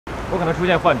我可能出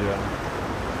现幻觉了，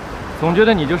总觉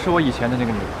得你就是我以前的那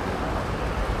个女朋友。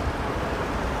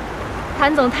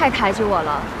谭总太抬举我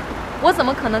了，我怎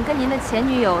么可能跟您的前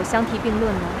女友相提并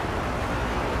论呢？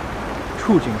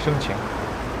触景生情。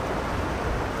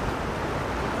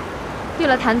对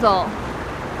了，谭总，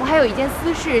我还有一件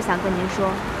私事想跟您说。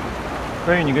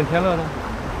关于你跟天乐的，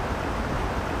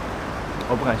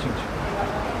我不感兴趣。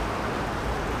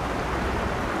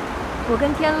我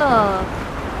跟天乐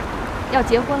要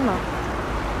结婚了。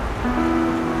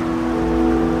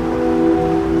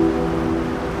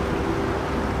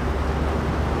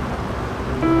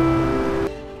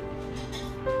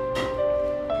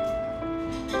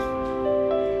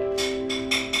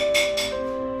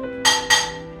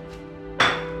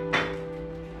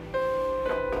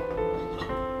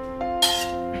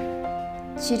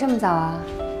起这么早啊？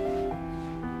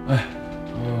哎，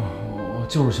我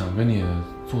就是想给你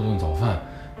做顿早饭，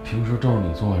平时都是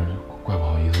你做，怪不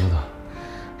好意思的。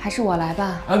还是我来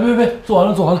吧。哎，别，做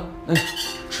完了，哎，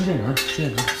吃电影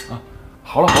啊！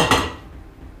好了，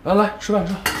来吃饭。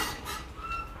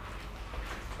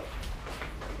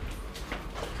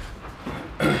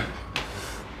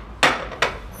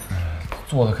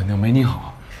做的肯定没你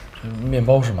好，这面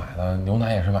包是买的，牛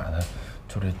奶也是买的，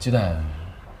就这鸡蛋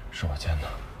是我煎的。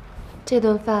这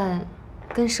顿饭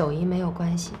跟手艺没有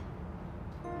关系，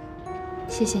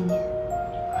谢谢你。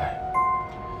哎，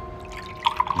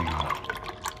那个，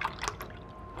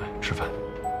吃饭。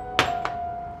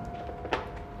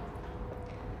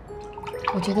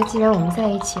我觉得既然我们在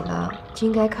一起了，就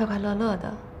应该快快乐乐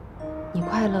的。你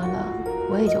快乐了，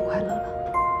我也就快乐了。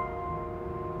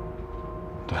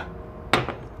对。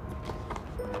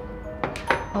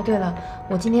哦，对了，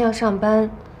我今天要上班，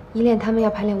依恋他们要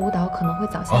排练舞蹈，可能会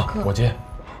早下课。我接。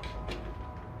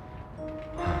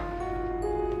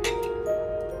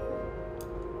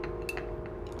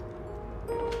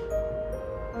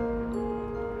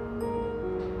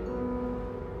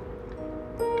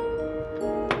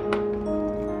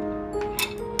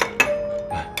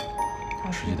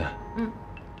吃鸡蛋。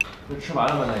都吃完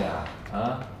了吗，大爷？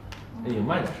啊？哎呦，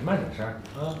慢点声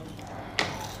啊！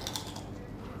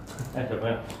哎，小朋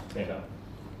友，那个，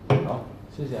好，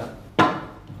谢谢啊。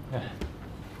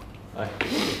哎，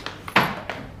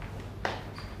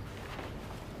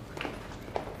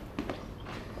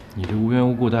你这无缘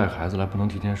无故带孩子来，不能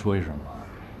提前说一声吗？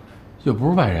又不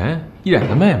是外人，依然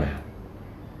的妹妹。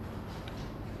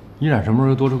依然什么时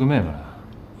候多出个妹妹来？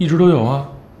一直都有啊，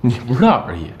你不知道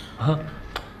而已啊。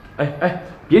哎，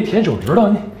别舔手指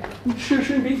头，你吃，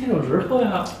你别舔手指头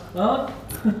呀啊！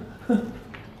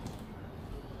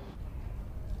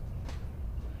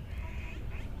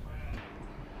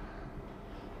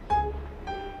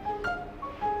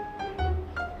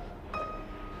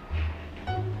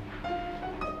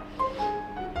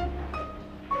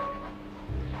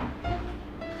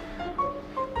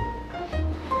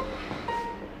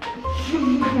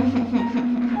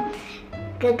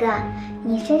哥哥，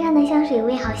你身上的香水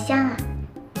味好香啊！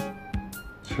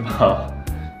是吧？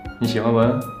你喜欢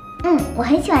闻？我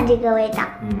很喜欢这个味道。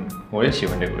我也喜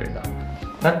欢这个味道。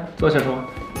来，坐下说。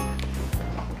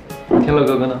天乐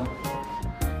哥哥呢？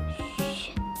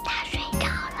嘘，他睡着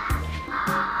了。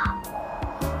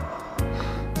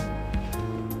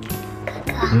哥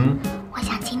哥，我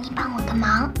想请你帮我个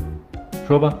忙。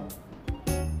说吧。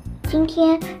今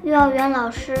天幼儿园老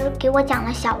师给我讲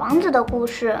了小王子的故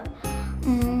事。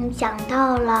讲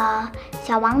到了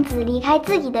小王子离开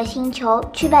自己的星球，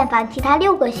去拜访其他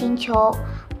6个星球，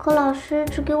可老师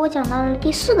只给我讲到了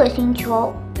第4个星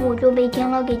球，我就被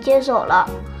天乐给接走了。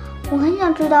我很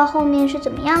想知道后面是怎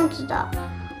么样子的。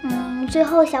最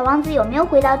后小王子有没有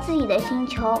回到自己的星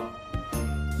球？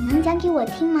你能讲给我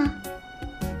听吗？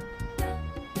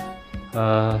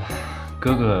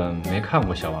哥哥没看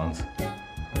过小王子，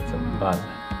怎么办呢？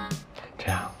这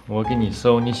样，我给你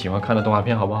搜你喜欢看的动画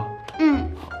片，好不好？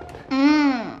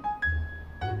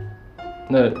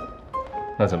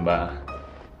那怎么办啊？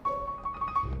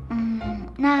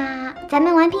那咱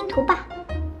们玩拼图吧。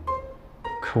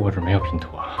可我这没有拼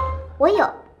图啊。我有。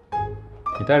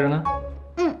你带着呢？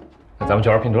那咱们去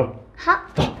玩拼图。好。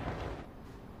走。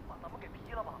把咱们给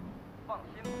劈了吧！放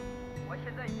心，我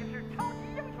现在已经是超级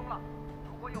英雄了。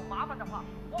如果有麻烦的话，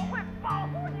我会保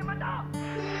护你们的。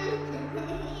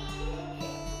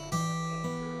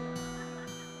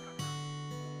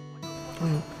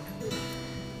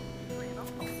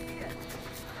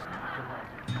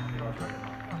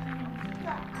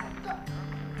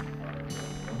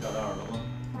能找到耳朵吗？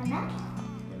我呢？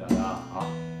没找到，好。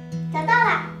找到了。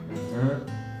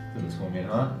这么聪明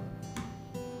啊！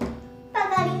报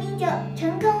告009，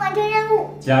成功完成任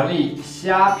务。奖励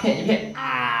虾片1片。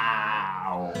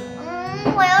啊！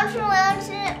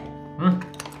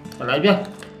再来一遍。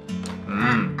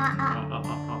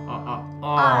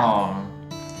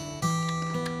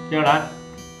接着来。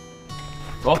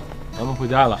走，咱们回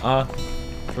家了啊。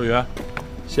舒宇，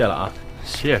谢了啊。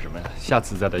谢什么呀？下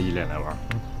次再带依恋来玩。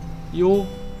哟，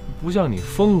不像你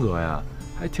风格呀，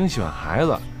还挺喜欢孩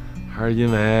子，还是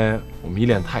因为我们依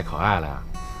恋太可爱了呀？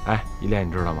哎，依恋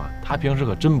你知道吗？他平时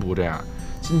可真不这样，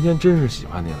今天真是喜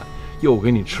欢你了，又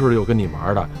给你吃的，又跟你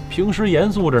玩的，平时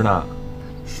严肃着呢。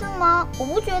是吗？我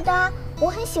不觉得，我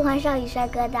很喜欢少宇帅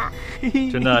哥的。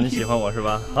真的，你喜欢我是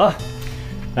吧？好，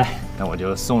来，那我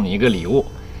就送你一个礼物，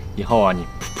以后啊，你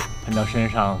喷到身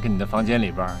上，跟你的房间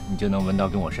里边，你就能闻到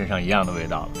跟我身上一样的味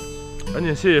道了。赶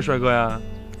紧谢谢帅哥呀！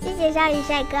谢谢少宇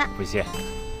帅哥。不谢。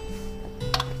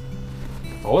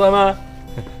走，咱们。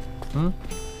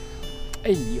哎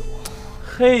呦，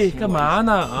嘿，干嘛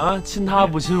呢？啊，亲他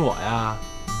不亲我呀？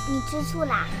你吃醋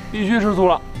啦？必须吃醋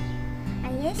了。哎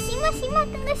呀，行吧行吧，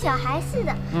跟个小孩似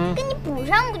的，给你补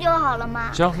上不就好了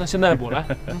吗？行，那现在补来。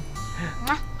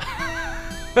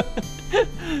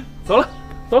走了，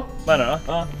走，慢点啊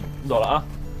啊！你走了啊。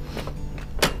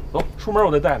走，出门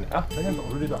我再带你啊，咱先走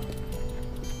出这段。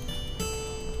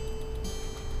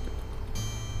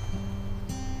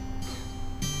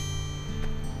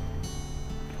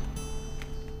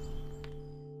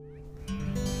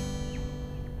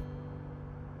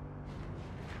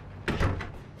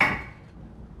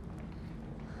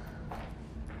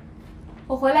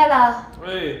我回来了。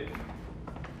喂。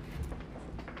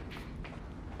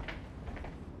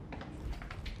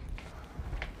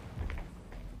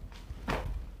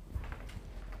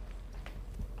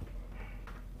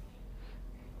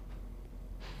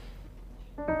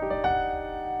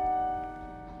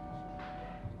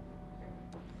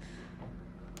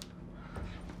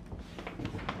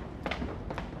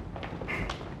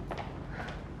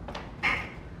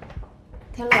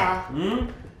田螺，你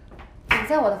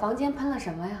在我的房间喷了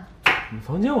什么呀？你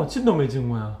房间我进都没进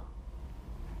过呀。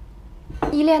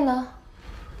依恋呢？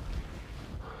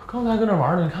刚才跟那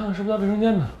玩呢，你看看是不是在卫生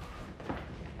间呢？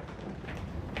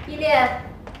依恋，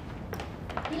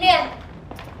依恋，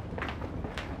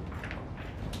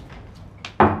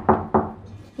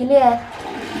依恋，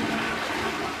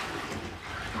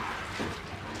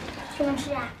什么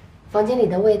事啊？房间里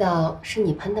的味道是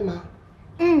你喷的吗？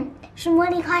是茉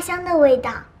莉花香的味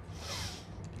道，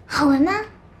好闻吗？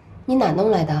你哪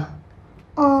弄来的？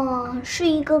哦，是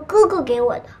一个哥哥给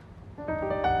我的。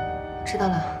知道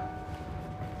了。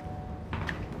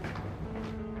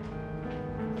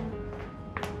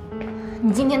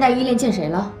你今天带依恋见谁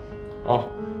了？哦，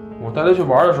我带他去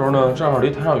玩的时候呢，正好离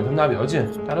谭少宇他们家比较近，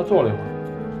带他坐了一会儿。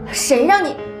谁让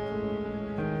你？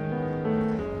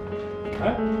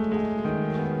哎，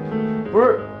不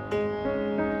是。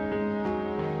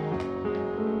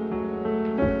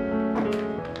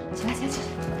起来，起来，起来！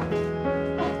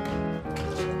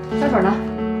待会儿呢？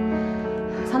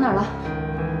藏哪儿了？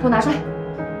给我拿出来！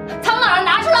藏哪儿了？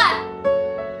拿出来！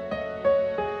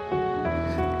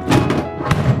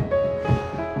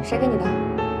谁给你的？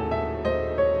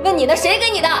问你呢，谁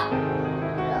给你的？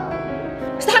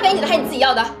是他给你的还是你自己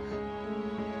要的？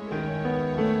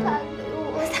他给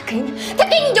我。他给你，他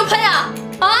给你就喷啊！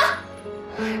啊！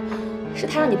是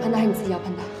他让你喷的还是你自己要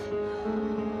喷的？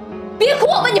别哭，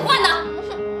我问你话呢！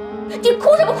你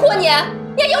哭什么哭啊你？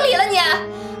你也有理了你？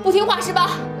不听话是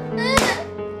吧？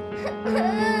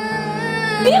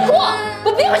别哭，给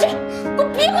我憋回去！给我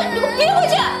憋回去！给我憋回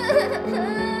去！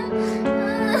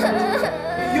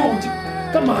哎呦，这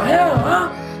干嘛呀？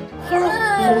啊，喝着哄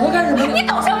他干什么？你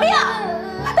懂什么呀？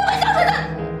他闻香水的，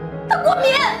他过敏。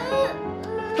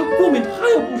他过敏，他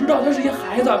又不知道他是一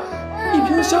孩子，一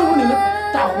瓶香水里面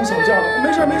大呼小叫的。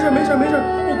没事没事没事没事，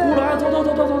不哭了啊！走走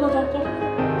走走走走走走，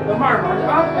咱慢点玩去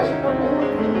啊！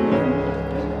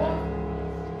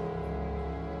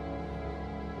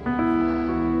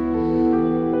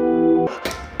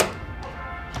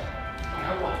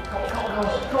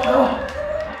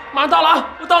马上到了啊！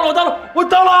我到了，我到了，我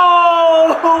到了！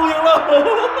我赢了！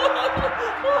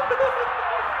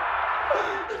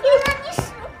天哪，你使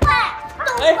坏，懂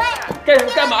坏！干什么？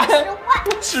干嘛呀？我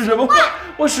使什么坏？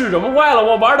我使什么坏了？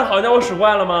我玩的好，叫我使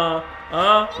坏了吗？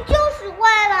啊！你就使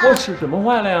坏了。我使什么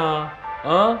坏了呀？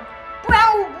啊！不然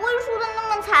我不会输的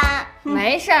那么惨。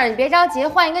没事儿，你别着急，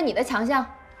换一个你的强项。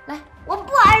来，我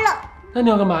不玩了。那你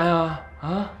要干嘛呀？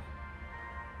啊！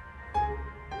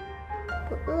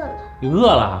我饿了。你饿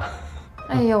了？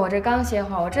哎呦，我这刚歇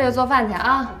会儿，我这就做饭去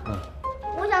啊。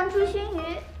我想吃熏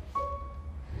鱼。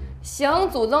行，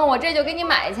祖宗，我这就给你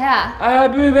买去。哎，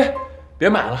别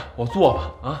买了，我做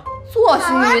吧啊！做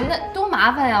熏鱼那多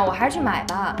麻烦呀，我还是去买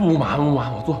吧。不麻烦，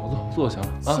我做就行了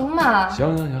啊。行吗？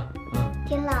行，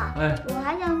天乐，哎，我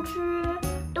还想吃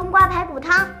冬瓜排骨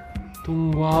汤。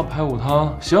冬瓜排骨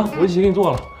汤，行，我一起给你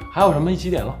做了。还有什么一起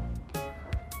点了？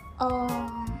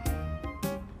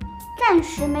暂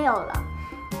时没有了。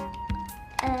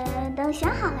等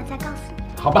想好了再告诉你。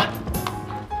好吧。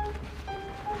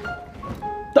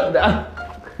等着啊。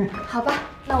好吧，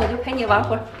那我就陪你玩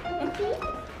会儿。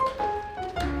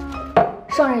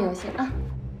双人游戏啊。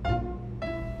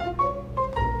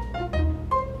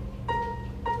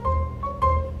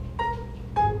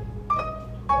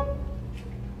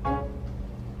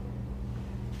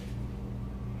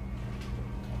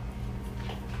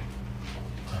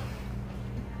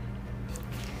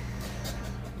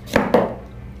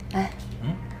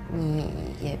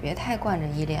你也别太惯着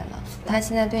依恋了，他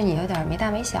现在对你有点没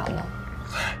大没小了。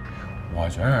我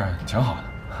觉着挺好的。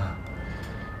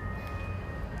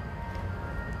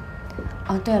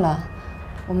哦，对了，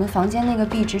我们房间那个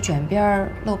壁纸卷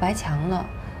边露白墙了，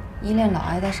依恋老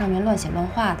爱在上面乱写乱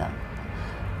画的。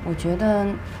我觉得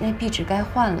那壁纸该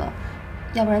换了，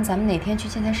要不然咱们哪天去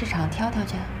建材市场挑挑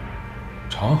去。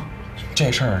成，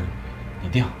这事儿你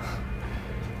定。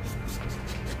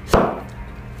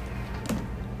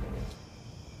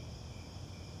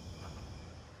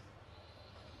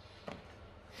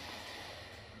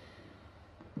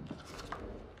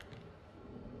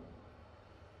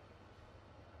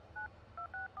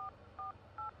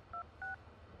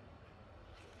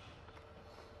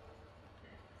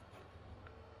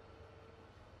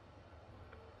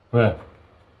喂，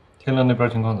天乐那边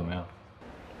情况怎么样？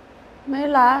没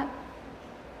来。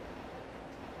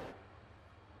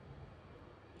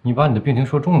你把你的病情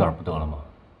说重点不得了吗？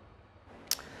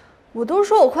我都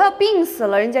说我快要病死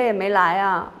了，人家也没来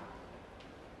啊。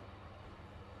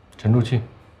沉住气，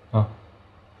啊。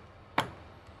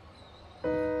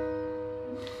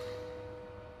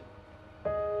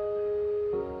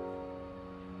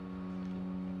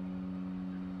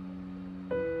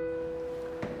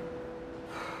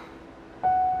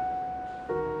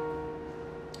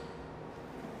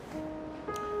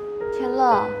天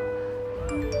乐，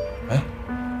哎，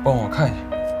帮我看一下。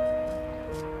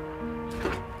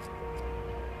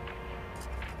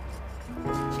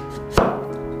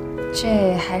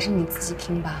这还是你自己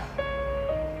听吧。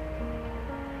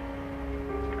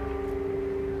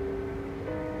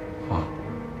啊。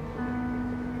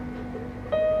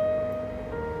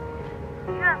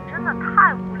医院真的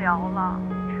太无聊了，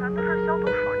全都是消毒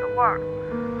水的味儿。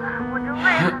哎，我这胃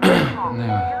还没好，鼻子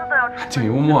都要出。挺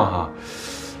幽默哈。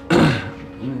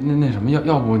那什么，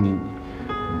要不你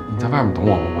在外面等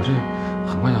我吧，我这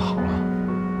很快就好了。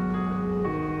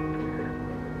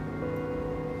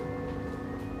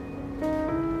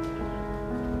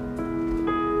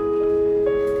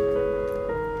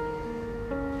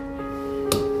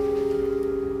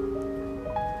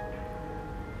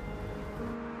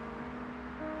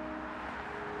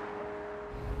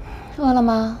饿了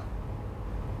吗？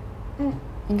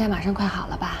应该马上快好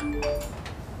了吧？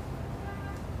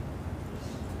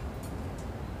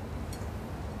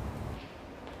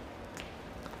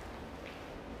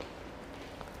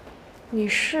你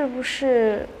是不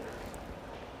是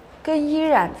跟依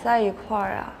然在一块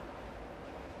儿啊？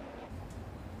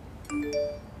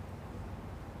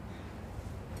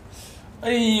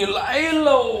哎，来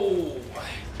喽！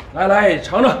来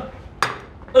尝尝。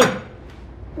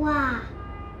哇，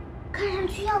看上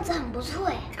去样子很不错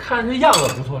哎。看这样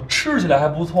子不错，吃起来还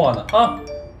不错呢啊！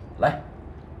来，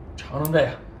尝尝这个。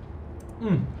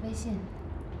微信。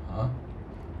啊？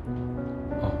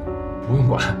哦，不用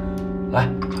管。来，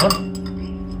尝尝。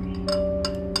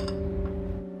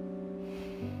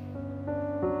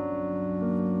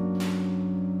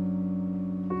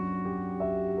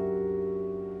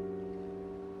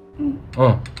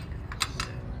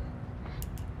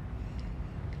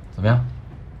怎么样？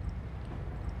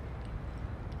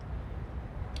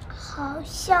好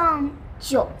像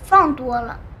酒放多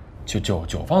了。酒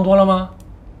放多了吗？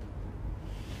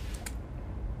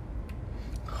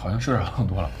好像是放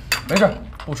多了，没事，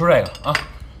不吃这个啊。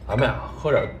咱们呀，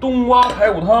喝点冬瓜排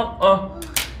骨汤啊。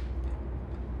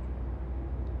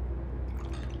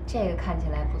这个看起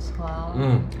来不错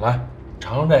哦。来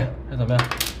尝尝这个，这怎么样？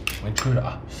我给你吃着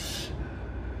啊。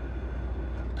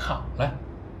好，来。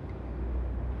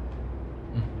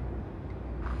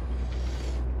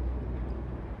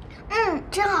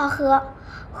真好喝，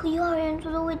和幼儿园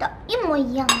做的味道一模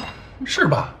一样的。是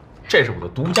吧？这是我的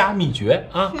独家秘诀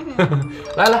啊！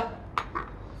来，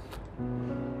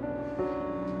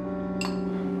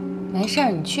没事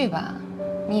儿，你去吧。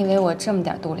你以为我这么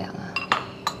点肚量啊？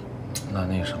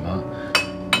那什么，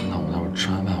那我待会儿吃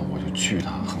完饭我就去一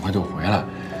趟，很快就回来。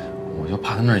我就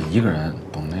怕他那儿一个人，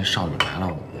等那少宇来了，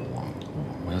我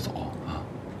我就走啊。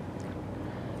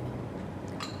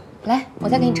来，我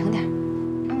再给你盛点。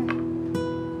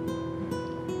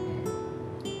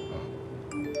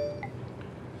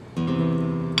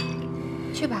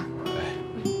去吧。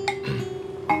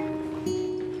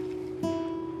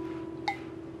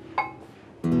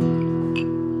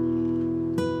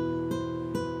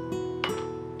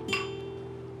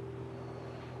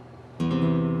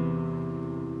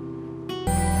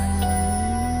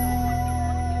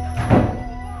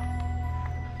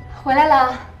回来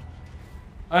了。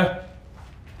哎，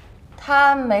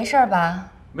他没事吧？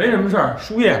没什么事儿，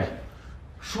输液呢，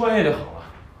输完液就好了。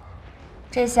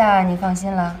这下你放心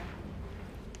了？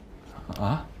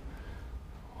啊？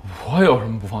我有什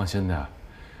么不放心的呀？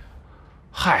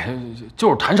嗨，就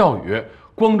是谭少宇，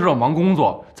光知道忙工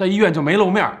作，在医院就没露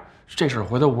面。这事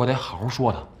回头我得好好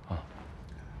说他啊。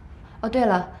哦，对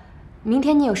了，明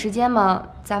天你有时间吗？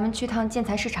咱们去趟建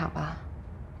材市场吧。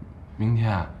明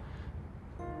天？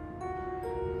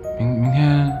明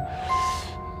天？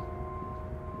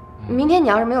明天你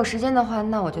要是没有时间的话，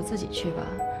那我就自己去吧。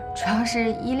主要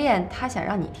是依恋他想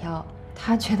让你挑，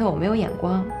他觉得我没有眼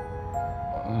光。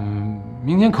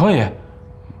明天可以，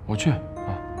我去啊。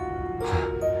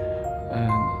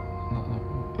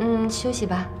休息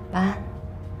吧，晚安。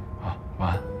啊，晚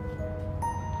安。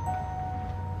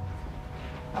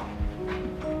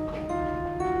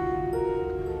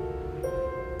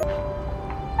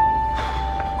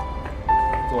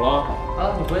走了啊？啊，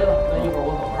你回去吧，那一会儿我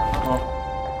走了。啊。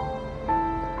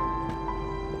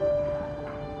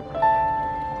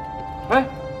哎，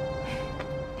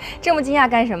这么惊讶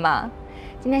干什么？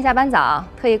今天下班早，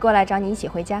特意过来找你一起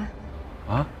回家。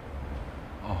啊？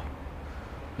哦，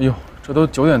哎呦，这都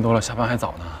9点多了，下班还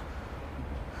早呢。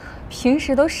平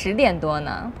时都10点多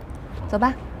呢。走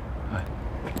吧。哎。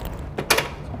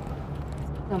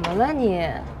怎么了你？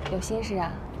有心事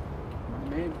啊？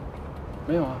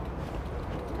没有啊。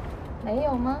没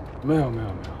有吗？没有，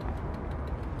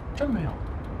真没有，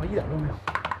我一点都没有。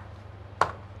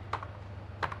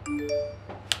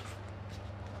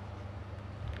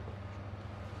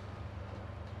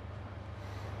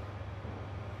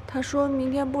他说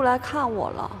明天不来看我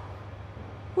了，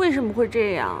为什么会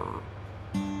这样啊？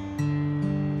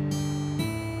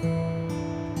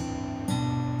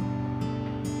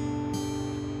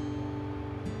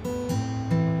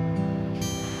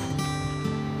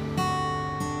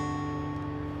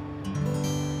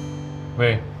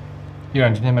喂，依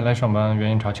然今天没来上班，原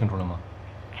因查清楚了吗？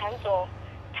谭总，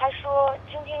他说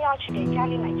今天要去给家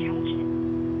里买墙纸。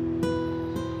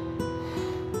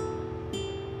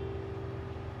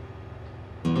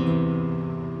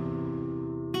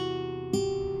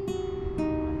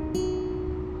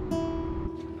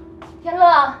天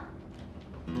乐，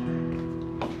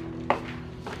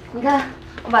你看，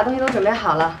我把东西都准备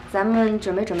好了，咱们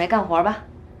准备干活吧。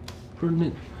不是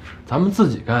那，咱们自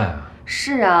己干啊？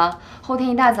是啊，后天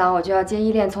一大早我就要接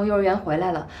依恋从幼儿园回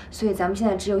来了，所以咱们现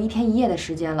在只有1天1夜的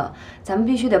时间了，咱们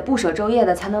必须得不舍昼夜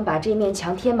的才能把这面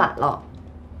墙贴满了。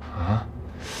啊？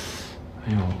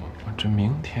哎呦，我这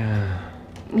明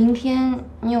天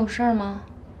你有事儿吗？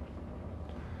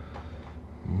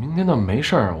明天倒没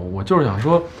事儿，我就是想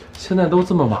说，现在都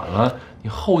这么晚了，你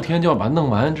后天就要把它弄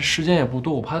完，这时间也不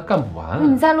多，我怕干不完。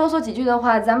你再啰嗦几句的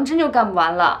话，咱们真就干不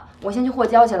完了。我先去货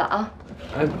交去了啊。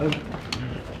哎。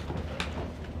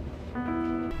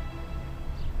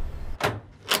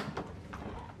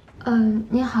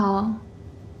你好。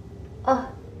哦，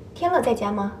天乐在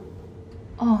家吗？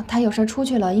哦，他有事出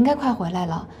去了，应该快回来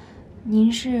了。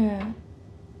您是？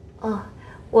哦，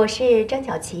我是张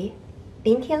小琪，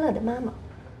林天乐的妈妈。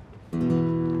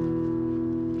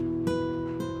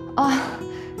哦，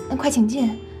那快请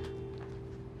进。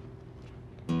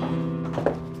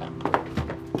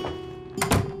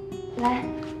来，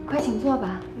快请坐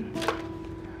吧。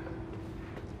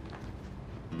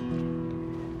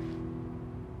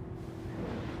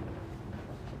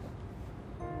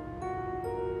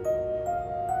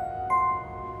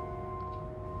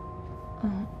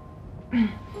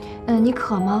你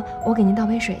渴吗？我给您倒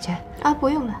杯水去。啊，不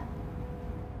用了。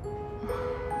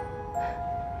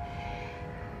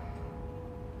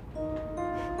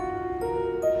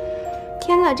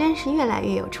天乐真是越来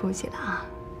越有出息了啊，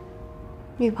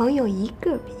女朋友一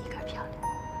个比一个漂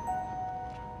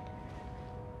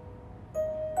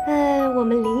亮。我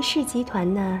们林氏集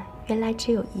团呢，原来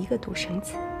只有一个独生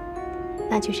子，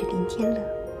那就是林天乐。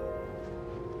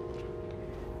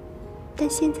但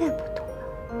现在不同了，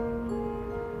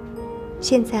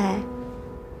现在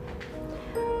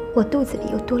我肚子里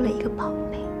又多了一个宝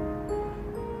贝。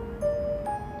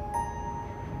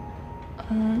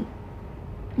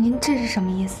您这是什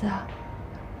么意思啊？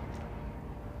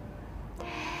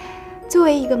作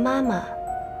为一个妈妈，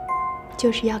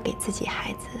就是要给自己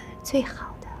孩子最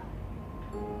好的。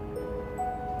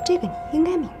这个你应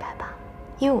该明白吧？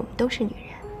因为我们都是女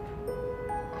人。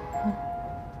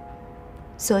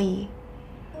所以，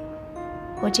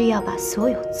我就要把所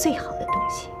有最好的东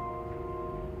西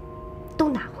都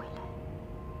拿回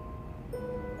来，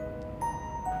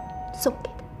送给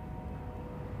他。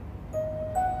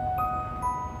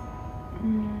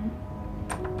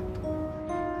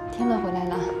天乐回来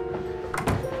了。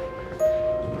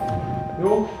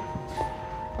哟，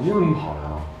你怎么跑来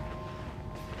了？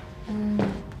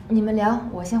你们聊，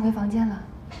我先回房间了。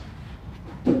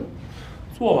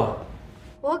坐吧。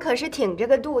我可是挺着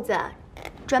个肚子，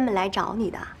专门来找你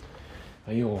的。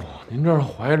哎呦，您这是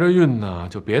怀着孕呢，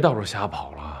就别到处瞎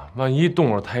跑了，万一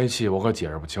动了胎气，我可解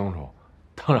释不清楚。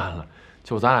当然了，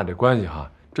就咱俩这关系哈，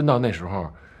真到那时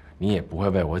候，你也不会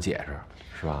为我解释，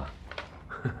是吧？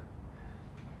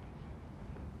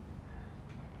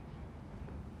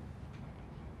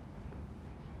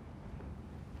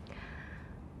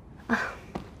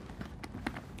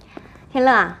天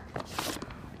乐，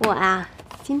我啊，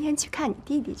今天去看你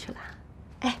弟弟去了。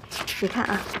哎，你看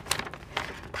啊，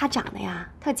他长得呀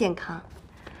特健康，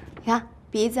你看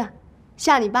鼻子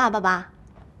像你爸爸吧，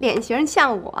脸型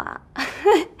像我。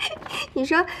你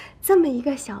说这么一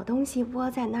个小东西窝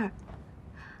在那儿，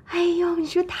哎呦，你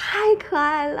说太可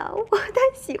爱了，我太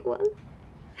喜欢了。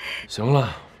行了，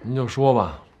您就说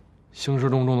吧，兴师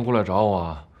动众的过来找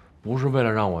我，不是为了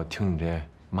让我听你这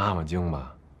妈妈经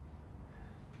吧？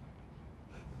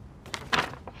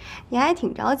你还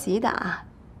挺着急的啊。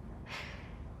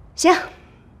行，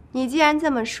你既然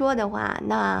这么说的话，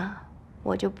那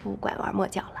我就不拐弯抹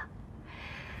角了。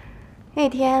那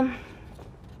天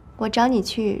我找你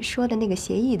去说的那个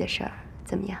协议的事儿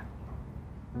怎么样？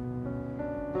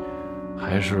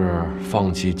还是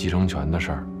放弃继承权的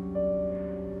事儿。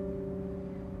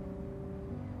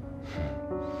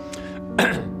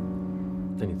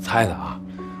那你猜猜啊，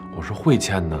我是会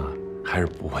签呢，还是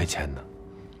不会签呢？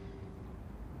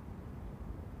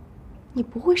你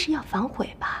不会是要反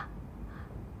悔吧？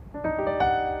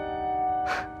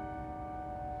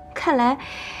看来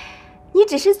你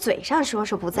只是嘴上说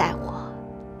说不在乎，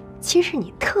其实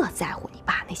你特在乎你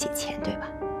爸那些钱，对吧？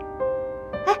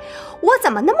哎，我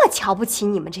怎么那么瞧不起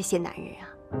你们这些男人啊？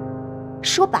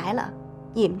说白了，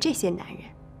你们这些男人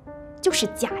就是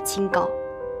假清高，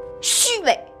虚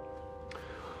伪。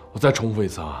我再重复一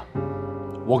次啊，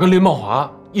我跟林茂华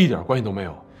一点关系都没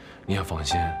有，你也放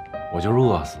心，我就是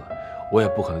饿死，我也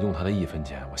不可能用他的1分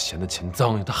钱。我嫌他钱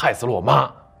脏，他害死了我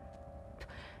妈。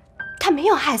他没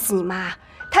有害死你妈，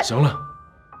他……行了，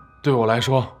对我来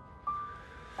说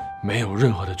没有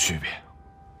任何的区别。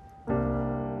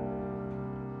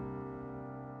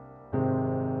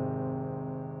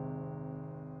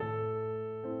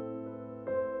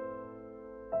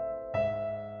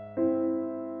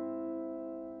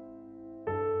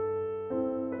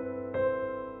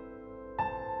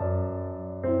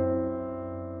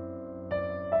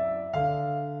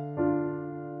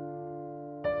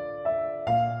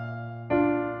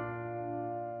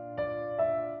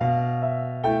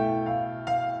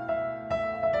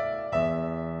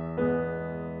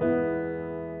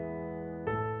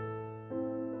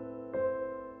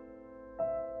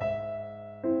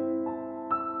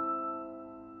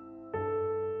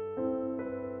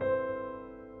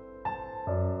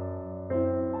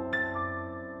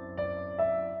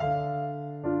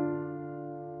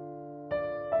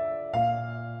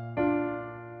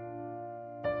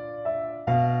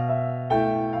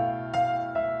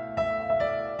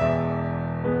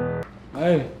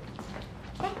哎，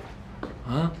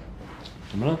啊，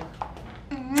怎么了？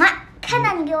看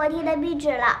到你给我贴的壁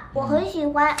纸了，我很喜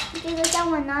欢。这个香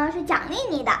吻呢是奖励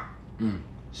你的。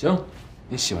行，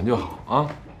你喜欢就好啊。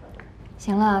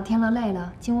行了，天乐累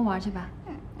了，进屋玩去吧。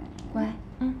乖。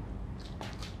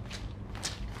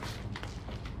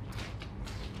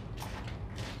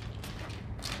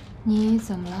你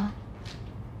怎么了？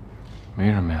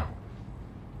没什么呀。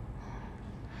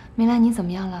梅兰，你怎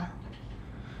么样了？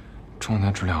正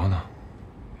在治疗呢。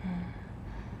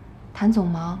谭总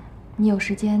忙，你有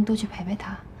时间多去陪陪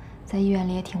他，在医院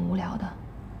里也挺无聊的。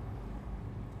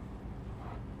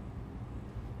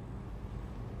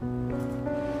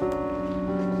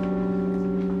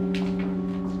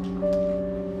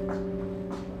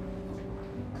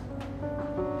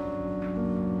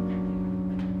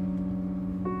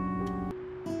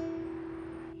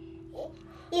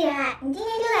依然，你今天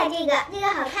就来这个，这个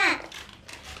好看。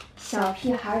小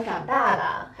屁孩长大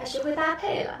了，还学会搭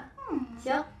配了。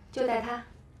行，就带它。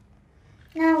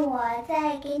那我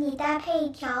再给你搭配一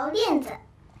条链子，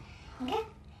你看，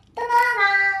当当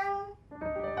当当。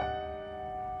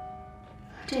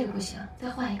这个不行，再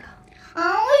换一个。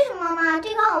啊，为什么嘛？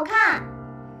这个好看。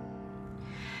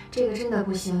这个真的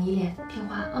不行，依恋，听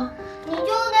话啊。你就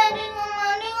带这个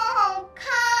嘛，这个好看。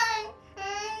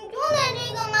就带这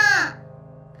个嘛。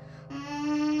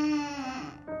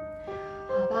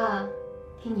好吧，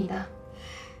听你的，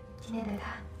今天带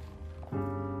他。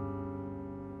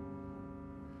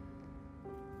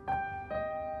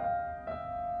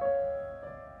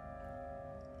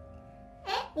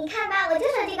你看吧，我就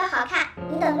说这个好看，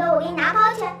你等着我给你拿包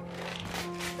去。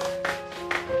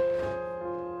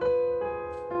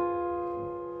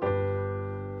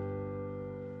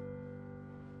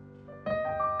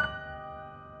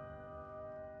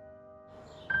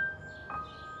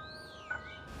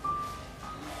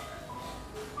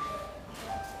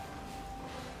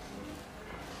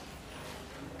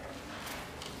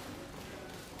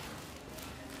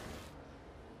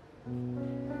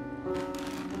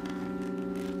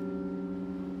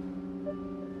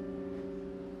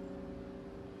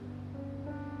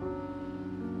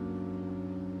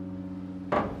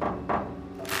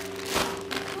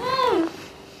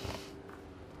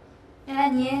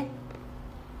你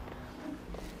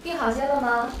病好些了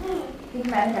吗？给你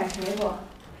买了点水果。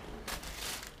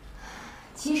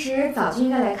其实早就应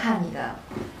该来看你的，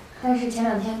但是前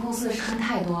2天公司的事情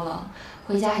太多了，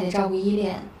回家还得照顾依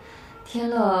恋。天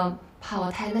乐怕我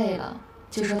太累了，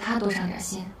就说他多上点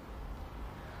心。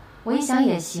我一想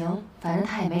也行，反正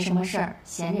他也没什么事儿，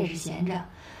闲着也是闲着，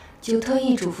就特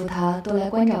意嘱咐他多来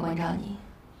关照关照你。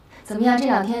怎么样，这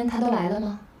2天他都来了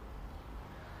吗？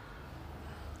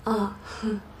啊，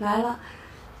来了，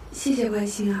谢谢关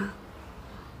心啊。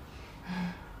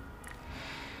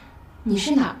你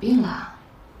是哪儿病了？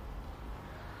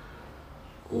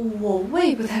我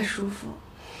胃不太舒服。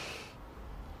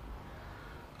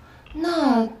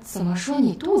那怎么说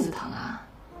你肚子疼啊？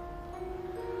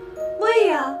胃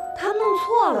呀，他弄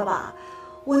错了吧？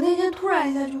我那天突然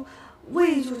一下就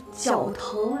胃就绞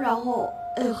疼，然后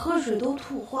喝水都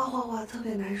吐，哗哗哗，特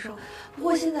别难受。不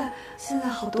过现在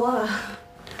好多了。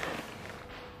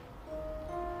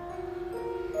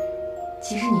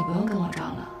其实你不用跟我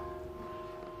装了，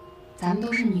咱们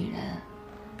都是女人，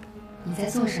你在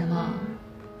做什么，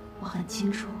我很清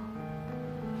楚。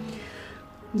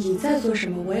你在做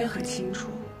什么，我也很清楚。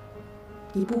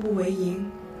你步步为营，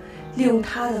利用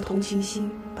他的同情心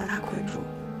把他捆住。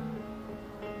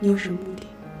你有什么目的？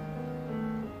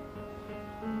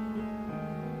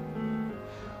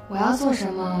我要做什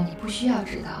么，你不需要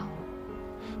知道。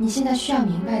你现在需要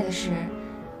明白的是，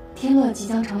天乐即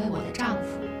将成为我的丈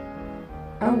夫。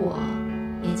而我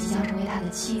也即将成为他的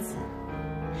妻子，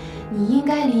你应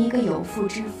该离一个有妇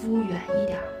之夫远一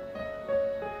点。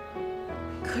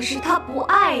可是他不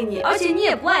爱你，而且你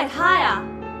也不爱他呀。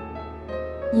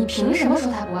你凭什么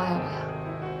说他不爱我呀？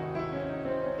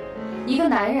一个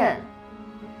男人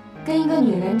跟一个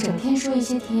女人整天说一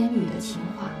些甜言蜜语的情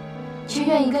话，却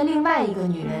愿意跟另外一个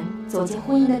女人走进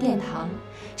婚姻的殿堂，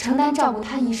承担照顾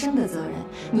他一生的责任。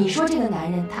你说这个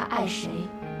男人他爱谁？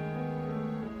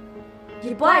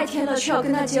你不爱天乐，却要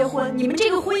跟他结婚，你们这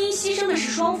个婚姻牺牲的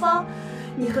是双方，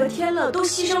你和天乐都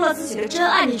牺牲了自己的真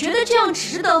爱，你觉得这样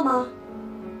值得吗？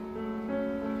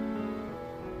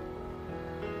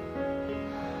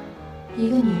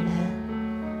一个女人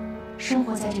生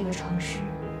活在这个城市，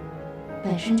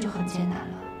本身就很艰难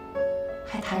了，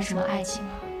还谈什么爱情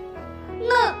啊？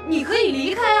那你可以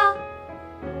离开啊。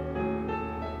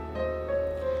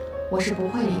我是不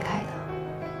会离开的。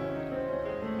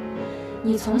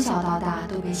你从小到大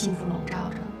都被幸福笼罩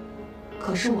着，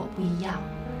可是我不一样，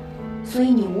所以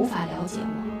你无法了解我。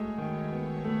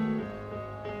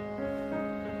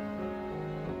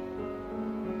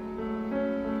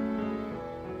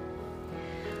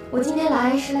我今天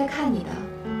来是来看你的，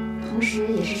同时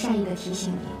也是善意的提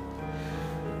醒你，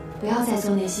不要再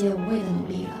做那些无谓的努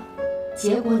力了，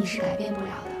结果你是改变不了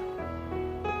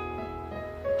的。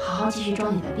好好继续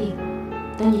装你的病，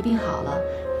等你病好了，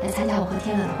来参加我和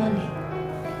天乐的婚礼。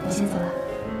我先走了。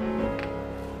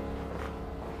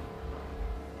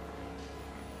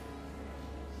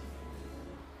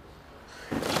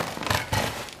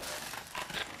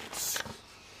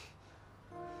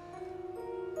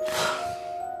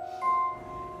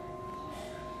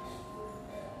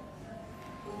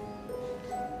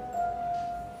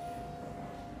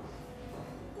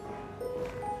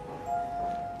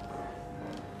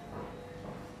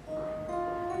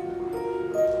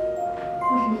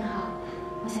护士您好，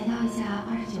我想要一下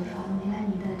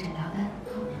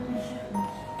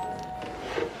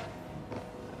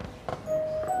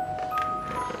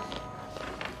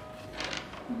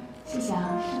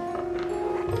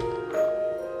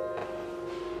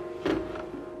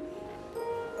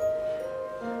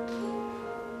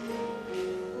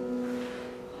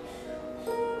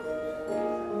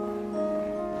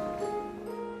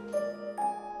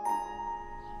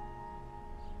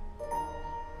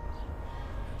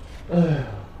哎呀，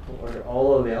我是熬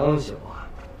了2宿啊，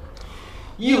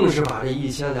硬是把这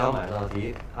1200道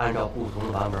题按照不同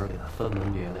的版本给它分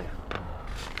门别类了。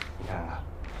你看看，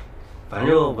反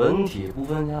正文体不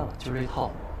分家了，就这套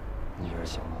路，你觉得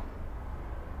行吗？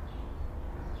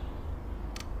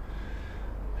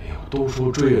哎呦，都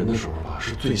说追人的时候吧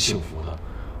是最幸福的，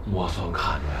我算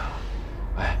看出来了。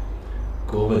哎，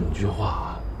哥问你句话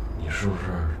啊，你是不是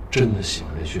真的喜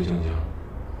欢这薛晶晶？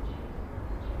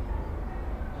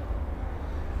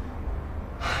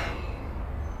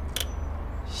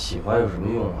喜欢有什么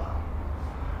用啊？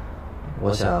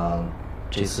我想，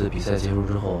这次比赛结束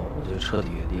之后，我就彻底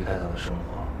离开他的生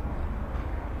活，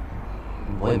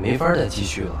我也没法再继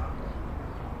续了。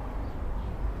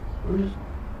不是，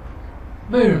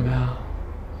为什么呀？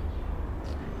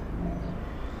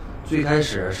最开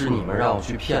始是你们让我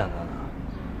去骗他的，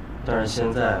但是现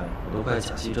在我都快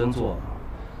假戏真做了。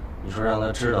你说让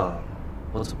他知道，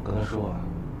我怎么跟他说啊？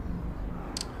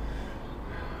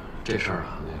这事儿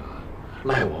啊，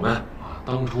赖我们啊，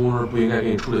当初不应该给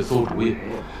你出这馊主意。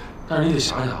但是你得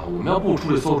想想，我们要不出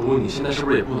这馊主意，你现在是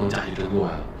不是也不能假戏真做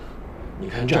呀？你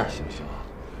看这样行不行啊？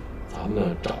咱们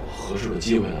呢找个合适的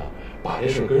机会呢，把这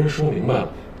事跟人说明白了。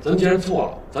咱既然错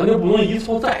了，咱就不能一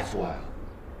错再错呀。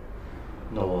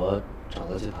那我找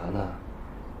他去谈谈。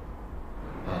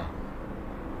啊，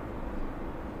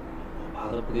我怕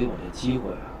他不给我这机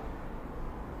会啊。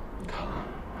你看啊，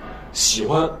喜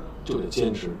欢就得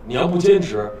坚持，你要不坚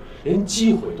持，连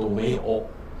机会都没有。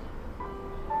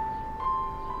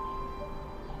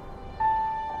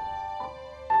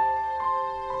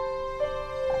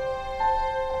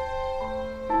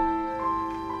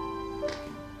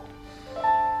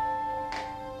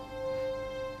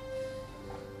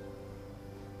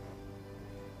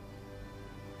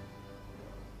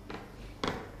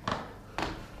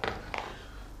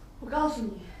我告诉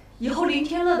你，以后林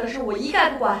天乐的事我一概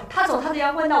不管，他走他的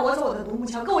阳关道，我走我的独木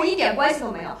桥，跟我一点关系都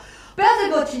没有。不要再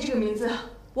给我提这个名字，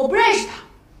我不认识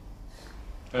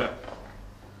他。哎，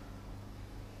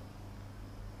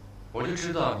我就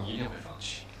知道你一定会放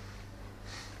弃，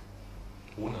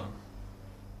无能。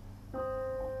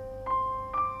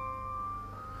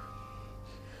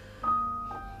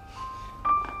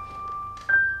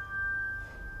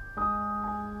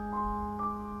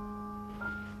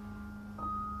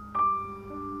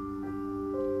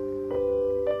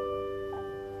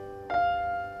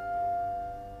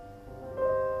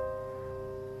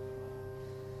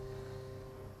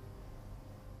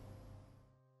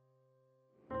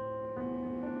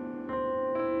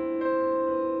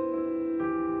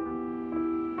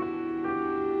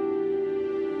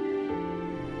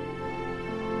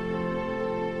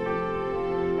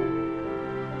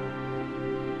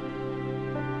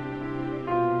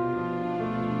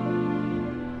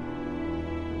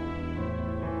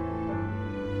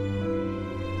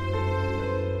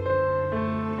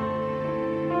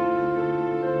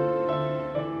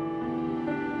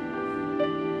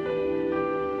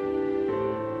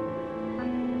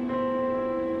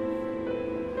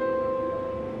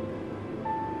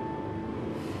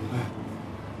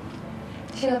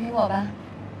吃个苹果吧。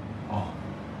哦。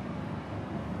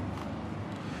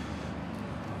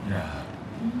冉，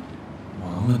我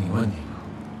能问你个问题吗？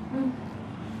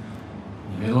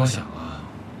你别多想啊。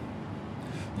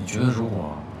你觉得如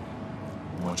果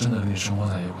我真的跟你生活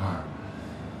在一块儿，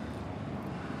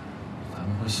咱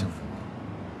们会幸福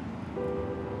吗？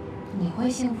你会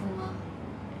幸福吗？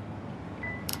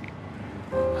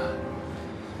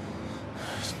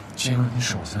这个问题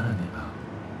是我先问你的。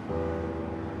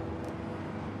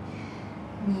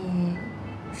你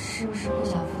是不是不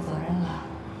想负责任了？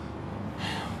哎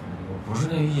呀，我不是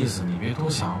那个意思，你别多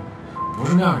想，我不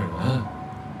是那样的人。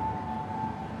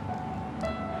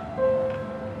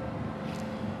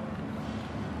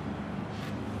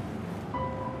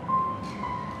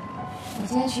我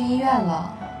今天去医院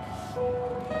了，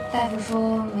大夫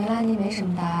说梅拉尼没什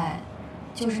么大碍，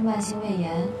就是慢性胃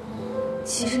炎，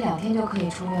其实2天就可以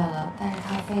出院了，但是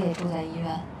他非得住在医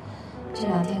院。这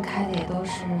2天开的也都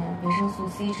是维生素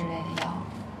C 之类的药。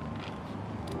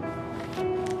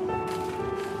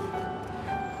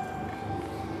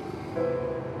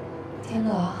天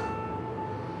乐，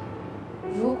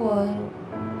如果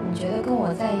你觉得跟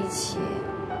我在一起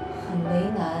很为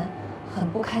难、很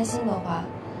不开心的话，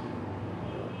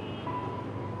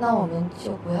那我们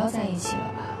就不要在一起了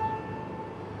吧。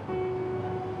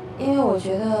因为我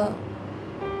觉得，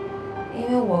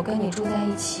因为我跟你住在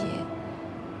一起，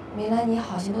梅兰妮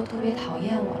好像都特别讨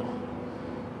厌我了。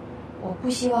我不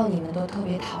希望你们都特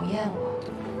别讨厌我。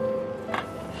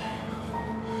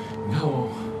你看我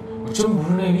真不是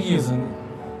那个意思。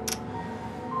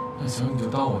那行，你就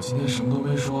当我今天什么都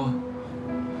没说，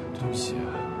对不起。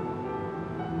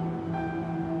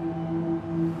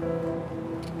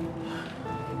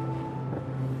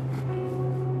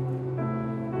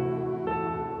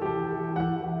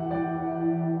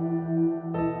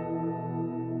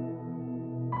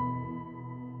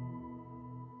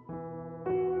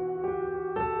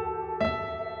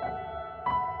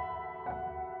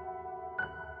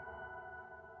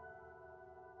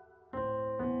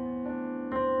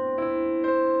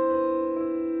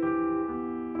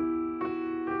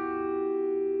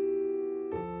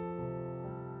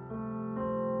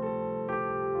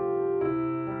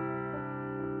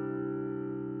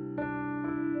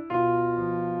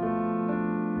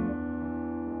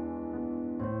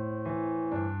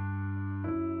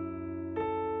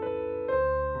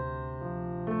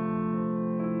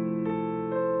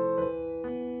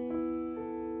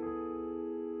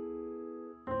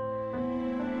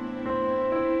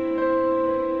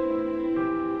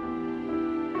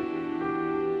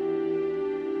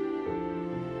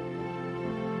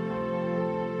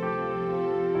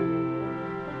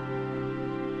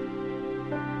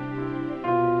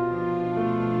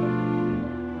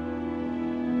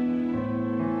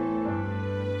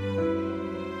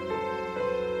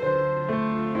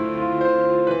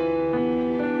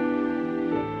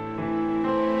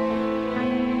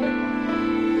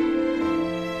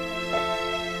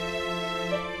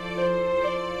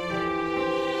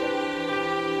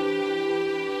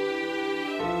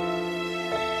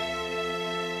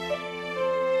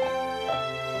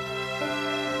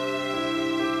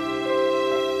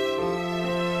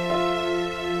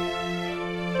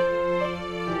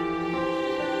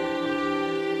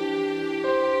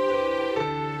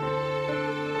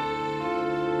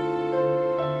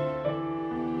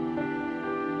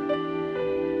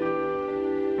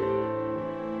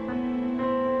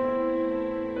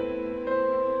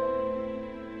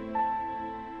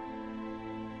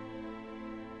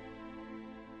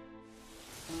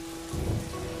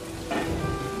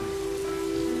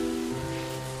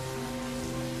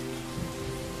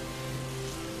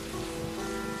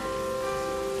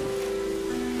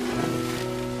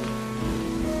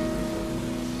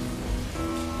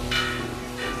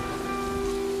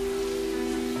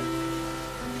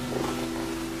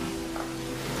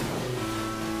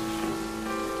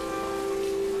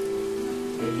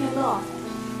天乐，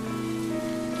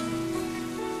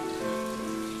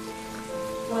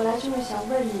我来就是想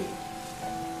问你，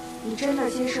你真的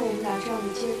接受我们俩这样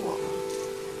的结果吗？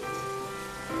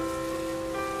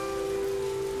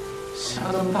下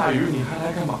这么大雨，你还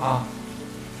来干嘛？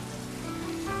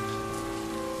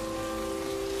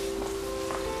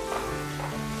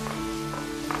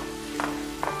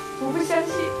我不相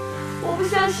信，我不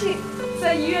相信，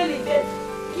在医院里面，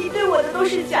你对我的都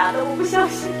是假的，我不相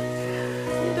信。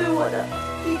对我的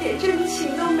一点真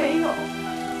情都没有，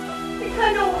你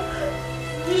看着我，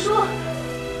你说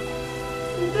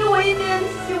你对我一点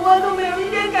喜欢都没有，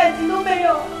一点感情都没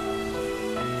有。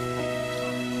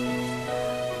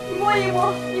你摸一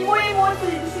摸，你摸一摸自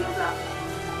己的心脏，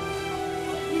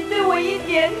你对我一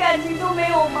点感情都没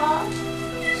有吗？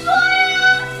你说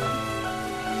呀，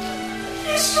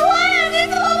你说呀，你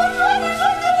怎么不说？你说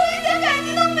你对我一点感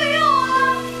情都没有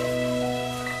啊？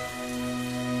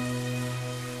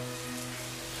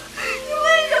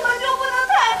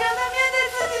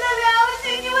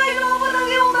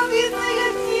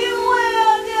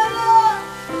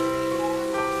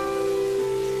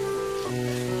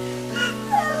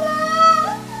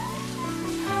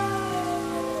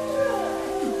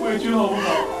回去好不好？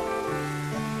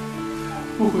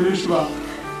不回去是吧？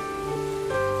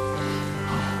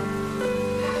好，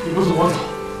你不走我走。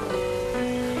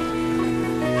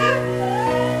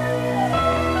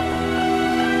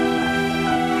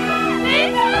没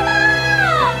他了！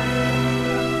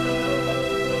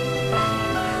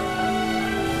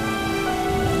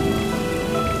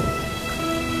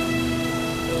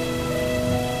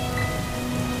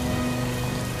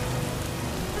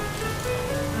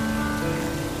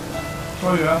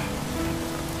小雨，来，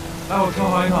我车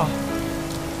换一趟，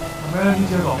我没人替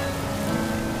接走。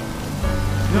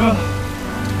别问了，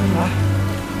赶紧来。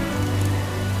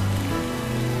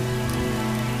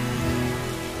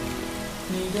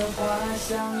你的话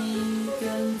像一根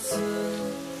刺，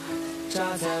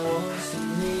扎在我心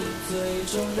里最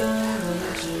重的位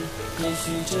置。也许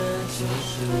这就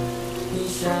是你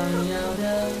想要的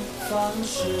方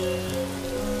式。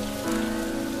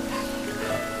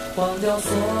忘掉所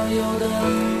有的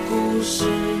故事，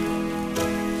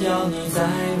要你在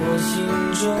我心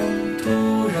中突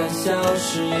然消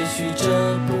失。也许这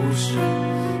不是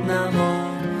那么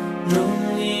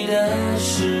容易的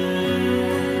事。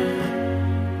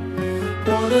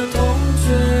的痛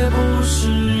却不是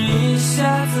一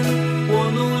下子，我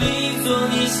努力做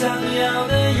你想要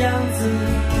的样子，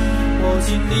我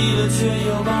尽力了却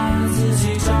又把自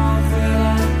己找回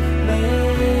来。每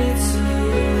次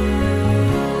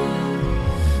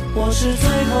我是最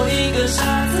后一个傻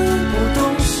子，不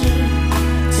懂事，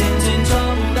渐渐找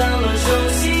不到了熟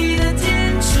悉的坚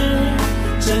持，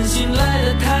真心来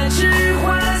得太迟，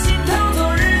花心偷走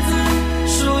日子，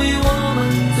属于我们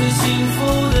最幸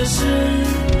福的事。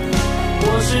我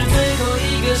是最后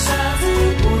一个傻子，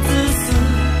不自私，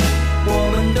我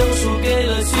们都输给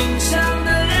了寻常的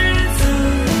日子，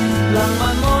浪漫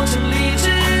磨成理智，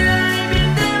爱变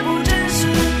得不真实，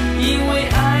因为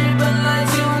爱本来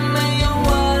就没有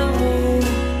万无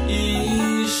一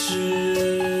失。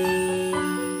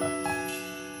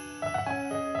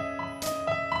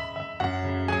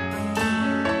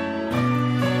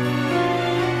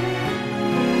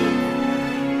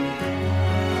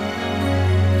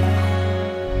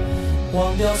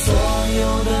忘掉所有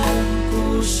的故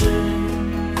事，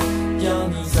要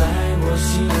你在我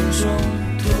心中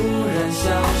突然消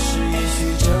失，也许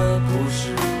这不是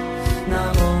那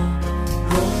么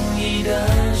容易的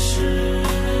事。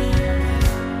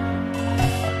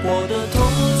我的痛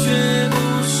却不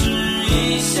是一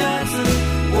下子，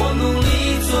我努力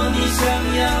做你想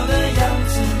要的样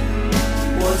子，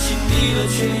我尽力了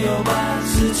却又把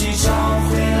自己找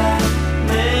回来。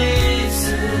每次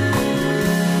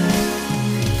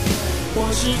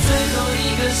我是最后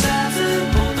一个傻子，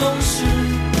不懂事，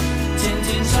渐渐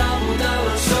找不到了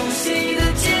熟悉的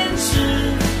坚持，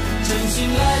真心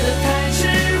来得太迟，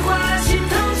花心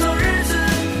偷走日子，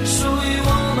属于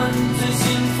我们最幸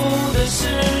福的事。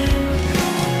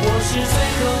我是最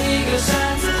后一个傻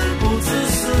子，不自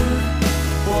私，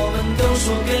我们都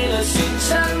输给了寻常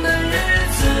的日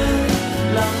子，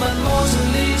浪漫磨成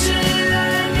理智，爱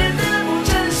变得不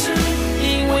真实，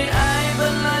因为爱本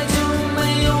来就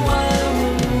没有万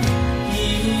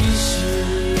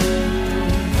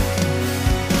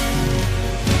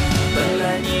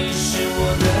你是我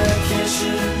的天使，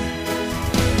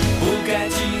不该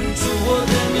记住我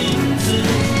的名字，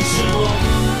是我固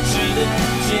执的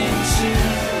坚持，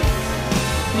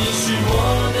你是我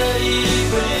的一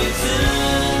辈子。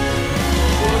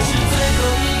我是最后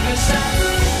一个傻子，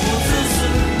不自私，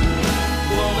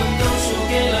我们都输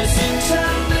给了寻常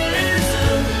的日子，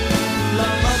浪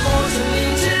漫磨成理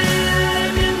智，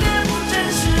爱变得不真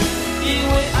实，因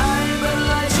为爱本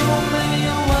来就没有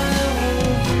万无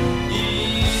一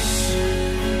失。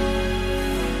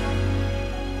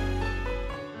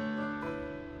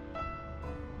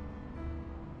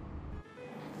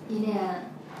依恋，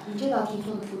你这道题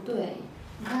做的不对，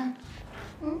你看，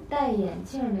戴眼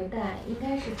镜的戴应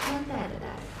该是穿戴的戴，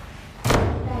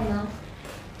戴呢？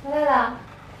来来来，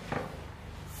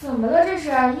怎么了这是？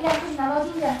依恋，出去拿毛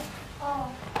巾去。哦，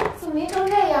怎么淋成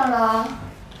这样了？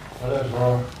回来的时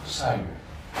候下雨，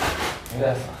没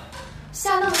带伞。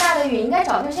下那么大的雨，应该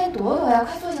找地儿先躲躲呀！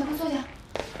快坐下，快坐下，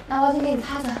拿毛巾给你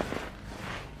擦擦。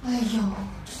哎呦，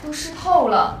这都湿透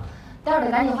了，待会儿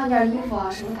得赶紧换件衣服啊，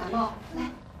省得感冒。来，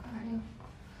快把这个，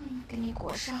给你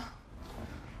裹上。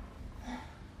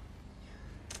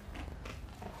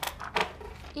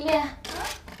依恋，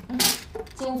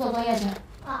进屋做作业去。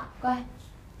啊，乖。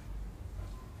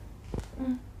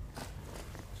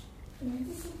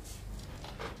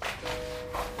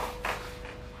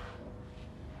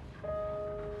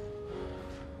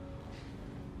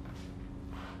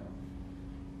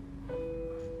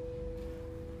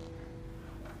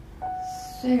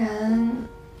虽然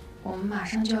我们马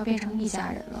上就要变成一家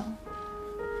人了，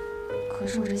可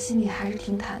是我这心里还是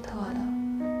挺忐忑的。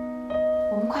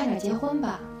我们快点结婚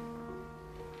吧。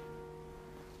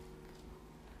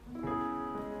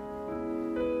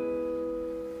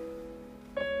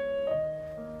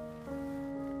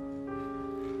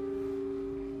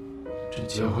这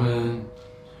结婚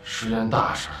是件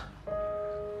大事儿，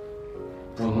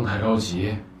不能太着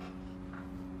急，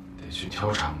得去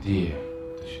挑场地，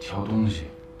得去挑东西。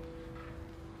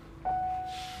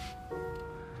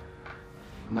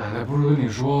奶奶不是跟你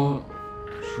说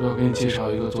要给你介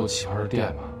绍一个做旗袍的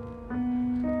店吗？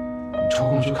你抽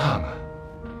空去看看。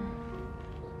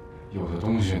有的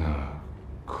东西呢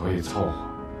可以凑合，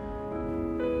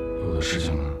有的事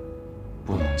情呢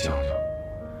不能将就。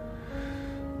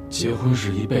结婚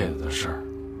是一辈子的事儿，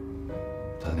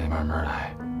咱得慢慢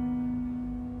来。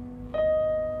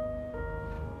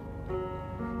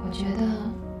我觉得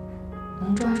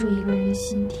能抓住一个人的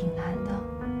心挺难的。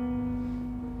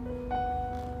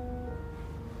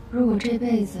如果这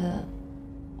辈子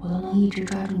我都能一直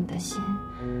抓住你的心，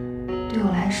对我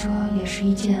来说也是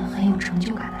一件很有成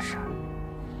就感的事儿。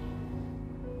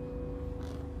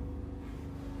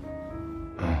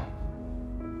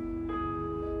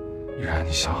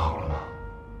你想好了吗？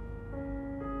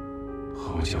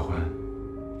和我结婚？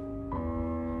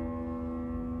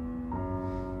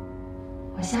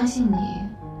我相信你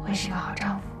会是个好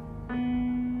丈夫。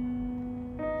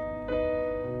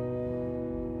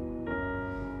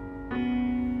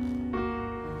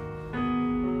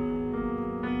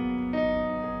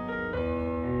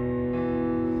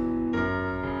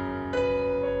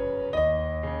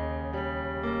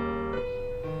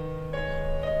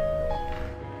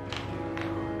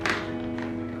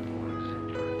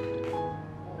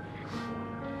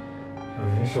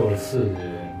人受了刺激，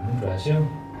能转性，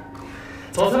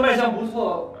早餐卖相不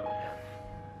错。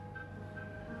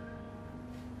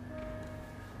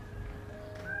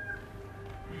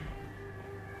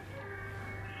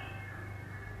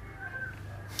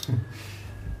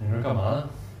你这干嘛呢？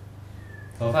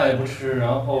早饭也不吃，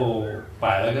然后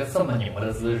摆了个这么拧巴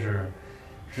的姿势，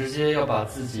直接要把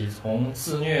自己从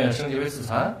自虐升级为自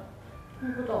残？你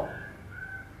不懂，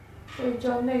这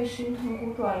叫内心痛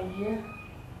苦转移。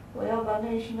我要把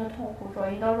内心的痛苦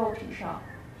转移到肉体上，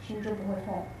心就不会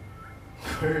痛。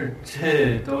不是，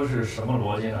这都是什么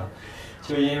逻辑呢？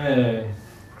就因为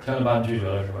天乐把你拒绝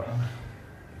了是吧？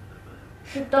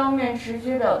是当面直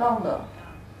截了当的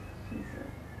拒绝。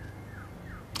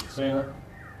所以呢，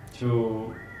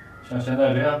就像现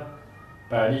在这样，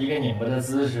摆着一个拧巴的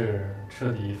姿势，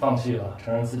彻底放弃了，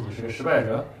承认自己是个失败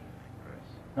者。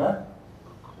啊？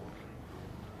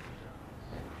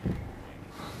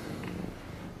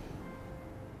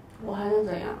我还能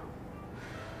怎样？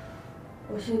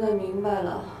我现在明白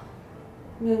了，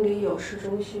命里有时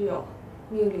终须有，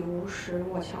命里无时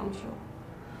莫强求。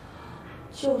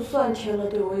就算天乐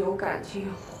对我有感情，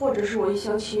或者是我一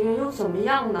厢情愿，又怎么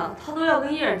样呢？他都要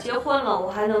跟艺人结婚了，我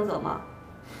还能怎么？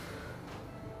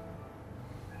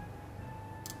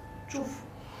祝福。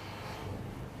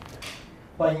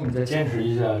万一你再坚持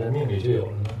一下，这命里就有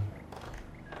了呢？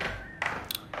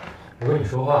我跟你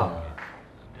说话呢。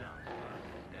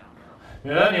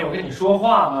原来我跟你说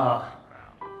话呢。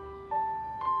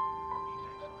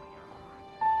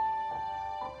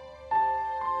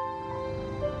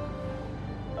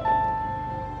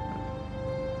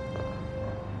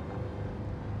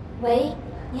喂，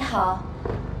你好，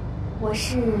我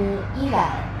是依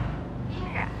然。依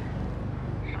然，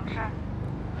什么事儿？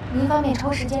您方便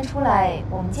抽时间出来，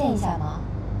我们见一下吗？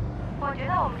我觉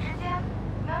得我们之间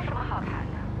没有什么好谈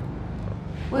的。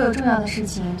我有重要的事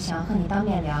情想要和你当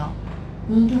面聊，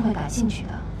您一定会感兴趣的。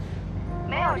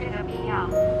没有这个必要，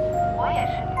我也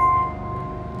是女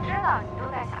人，知道你都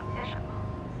在想些什么，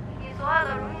你所有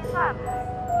的如意算盘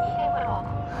一定会落空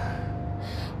的。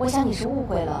我想你是误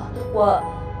会了，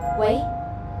喂。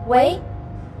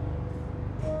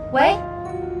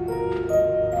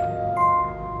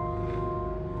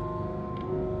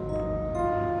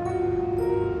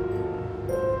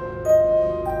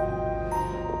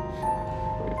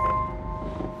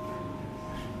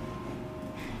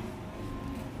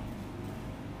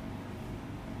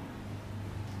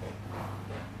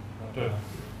对了，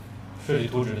设计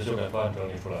图纸的修改方案整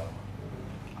理出来了吗？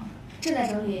正在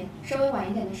整理，稍微晚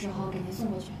一点的时候给您送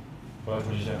过去。我要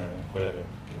出去见个人，回来别。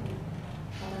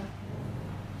好的。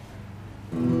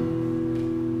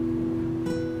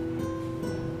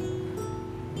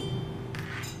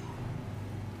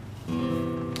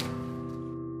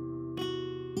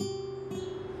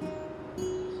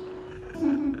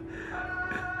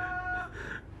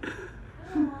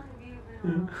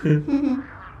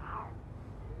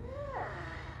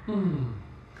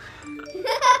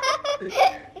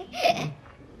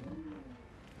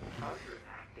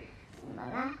怎么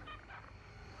啦？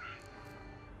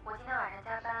我今天晚上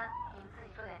加班，你们自己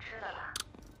做点吃的吧。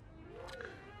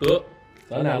得，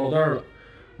咱俩落单了。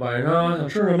晚上想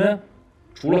吃什么呀？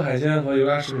除了海鲜和油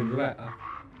炸食品之外啊。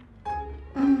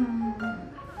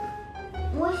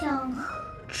我想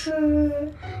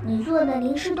吃你做的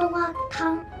零食冬瓜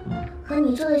汤和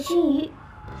你做的熏鱼。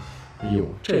哎呦，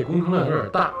这工程量有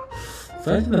点大，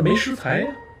咱现在没食材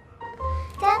呀。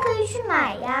咱可以去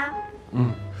买呀。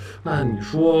那你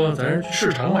说咱是去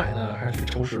市场买呢，还是去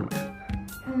超市买？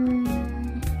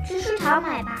去市场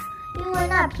买吧，因为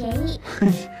那便宜。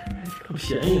可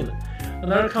便宜呢。那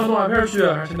咱是看动画片去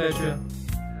啊，还是现在去？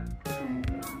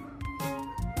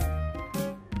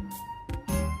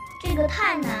这个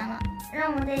太难了，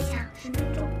让我再想10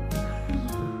分钟。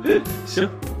行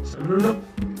，10分钟。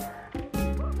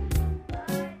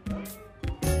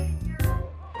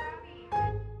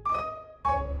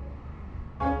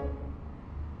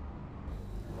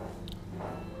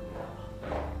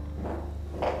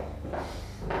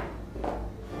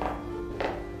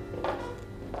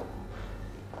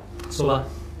走吧。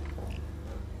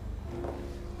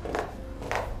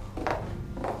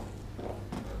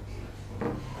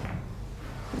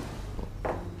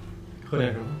喝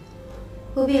点什么？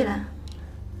不必了。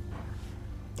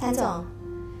谭总，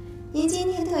您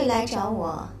今天特意来找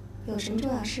我，有什么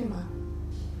重要事吗？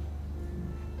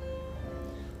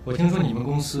我听说你们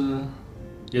公司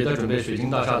也在准备水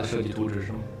晶大厦的设计图纸，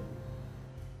是吗？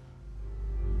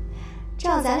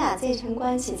照咱俩这层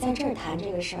关系，在这儿谈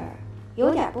这个事儿，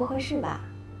有点不合适吧？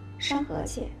伤和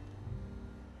气。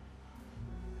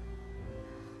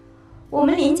我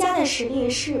们林家的实力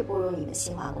是不如你们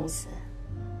新华公司，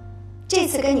这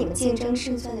次跟你们竞争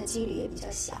胜算的几率也比较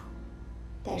小，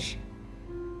但是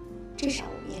至少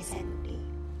我们也在努力，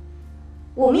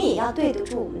我们也要对得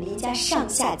住我们林家上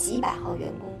下几百号员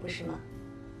工，不是吗？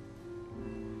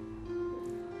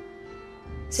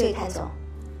所以谭总，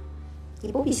你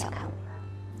不必小看我们。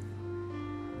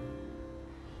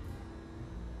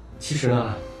其实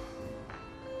呢，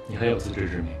你很有自知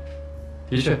之明。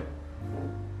的确，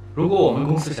如果我们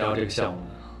公司想要这个项目呢，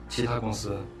其他公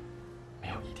司没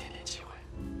有一点点机会。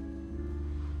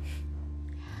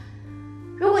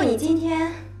如果你今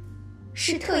天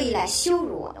是特意来羞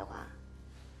辱我的话，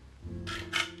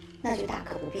那就大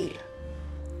可不必了。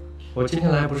我今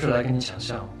天来不是来跟你抢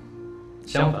项目，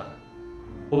相反，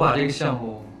我把这个项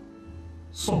目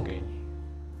送给你。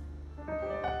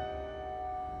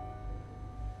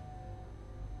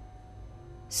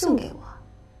送给我？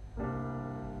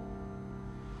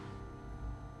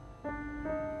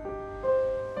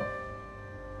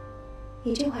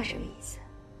你这话什么意思？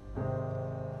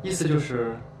意思就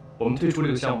是我们退出这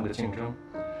个项目的竞争，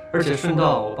而且顺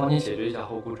道我帮你解决一下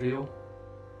后顾之忧。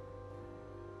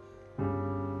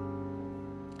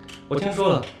我听说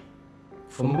了，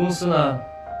我们公司呢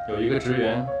有一个职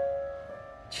员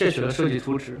窃取了设计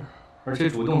图纸，而且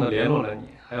主动的联络了你，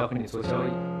还要和你做交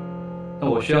易。那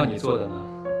我需要你做的呢，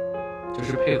就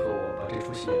是配合我把这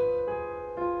出戏演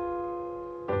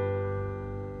完。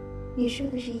你说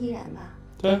的是依然吧？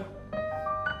对，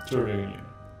就是这个女人。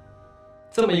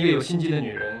这么一个有心机的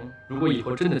女人，如果以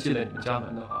后真的进了你们家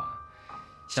门的话，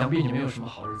想必你没有什么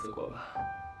好日子过吧？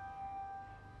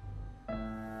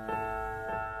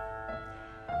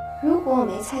如果我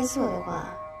没猜错的话，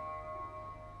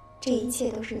这一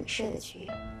切都是你设的局，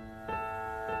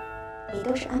你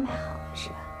都是安排好的，是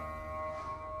吧？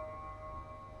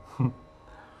哼。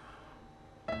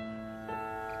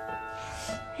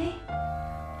哎，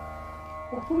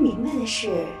我不明白的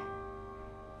是，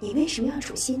你为什么要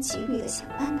处心积虑的想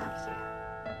扳倒依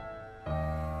然？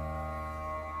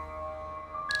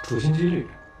处心积虑，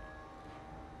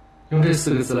用这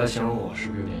4个字来形容我，是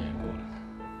不是有点言过了呢？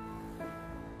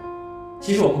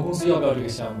其实我们公司要不要这个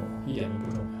项目一点都不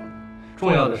重要，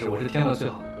重要的是我是天乐最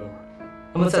好的哥们儿。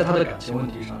那么在他的感情问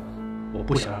题上，我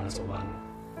不想让他走弯路，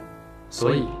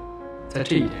所以在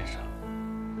这一点上，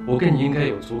我跟你应该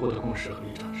有足够的共识和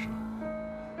立场，是吧？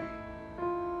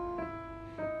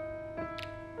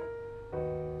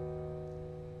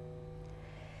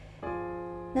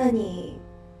那你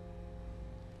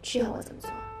需要我怎么做？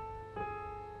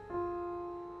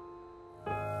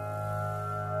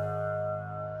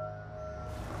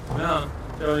怎么样，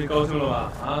这回你高兴了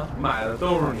吧？啊，买的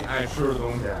都是你爱吃的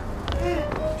东西。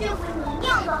这回你一定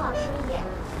要做好吃一点。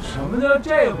什么叫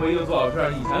这回就做好吃？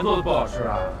以前做的不好吃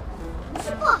啊？不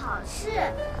是不好吃，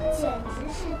简直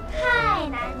是太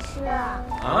难吃了。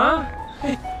啊？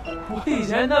嘿，我以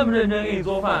前那么认真给你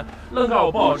做饭，愣告诉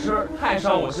我不好吃，太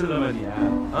伤我心了吧你？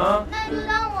啊？那你就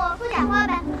当我说假话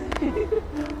呗。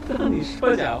当你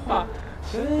说假话？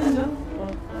行。哎，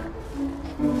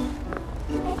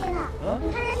天哪！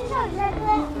他在吃少女帅哥。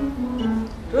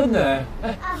真的哎，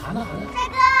喊呢。帅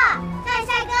哥，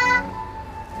帅哥。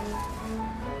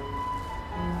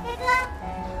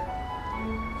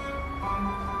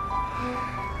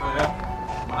哎呀，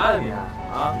干嘛呢你？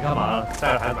啊？你干嘛？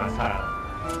带着孩子买菜了？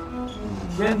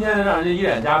天天让人家依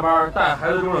然加班，带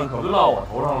孩子重任可不就落我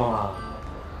头上了吗？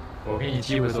我给你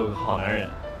机会做个好男人。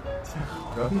这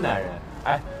好什么男人？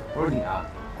哎，我说你啊，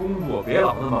工作别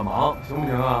老那么忙，行不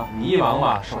行啊？你一忙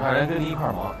吧，手下人跟你一块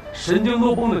忙，神经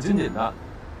都绷得紧紧的。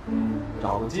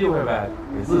找个机会呗，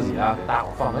给自己啊，给大伙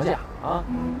放个假啊！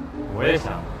我也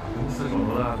想，公司手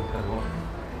头的案子太多了。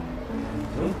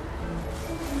行。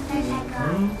帅哥，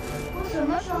我什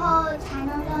么时候才能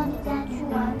到你家去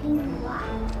玩拼图啊？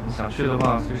你想去的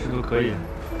话，随时都可以。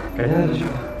改天再就去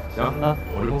吧。行啊，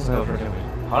我这公司还有事先回去。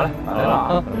好嘞，来了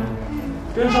啊！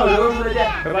跟少女都说再见，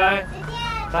拜拜。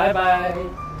拜拜。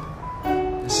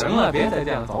行了，别再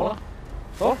见了，走了，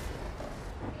走了。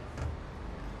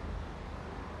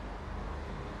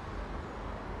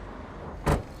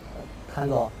谭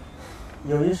总，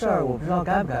有一事儿我不知道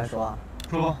该不该说。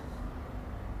说。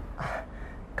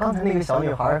刚才那个小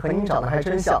女孩和你长得还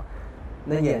真像，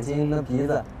那眼睛、那鼻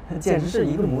子，简直是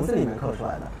一个模子里面刻出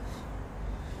来的。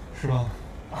是吗？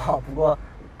哦，不过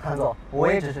谭总，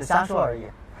我也只是瞎说而已。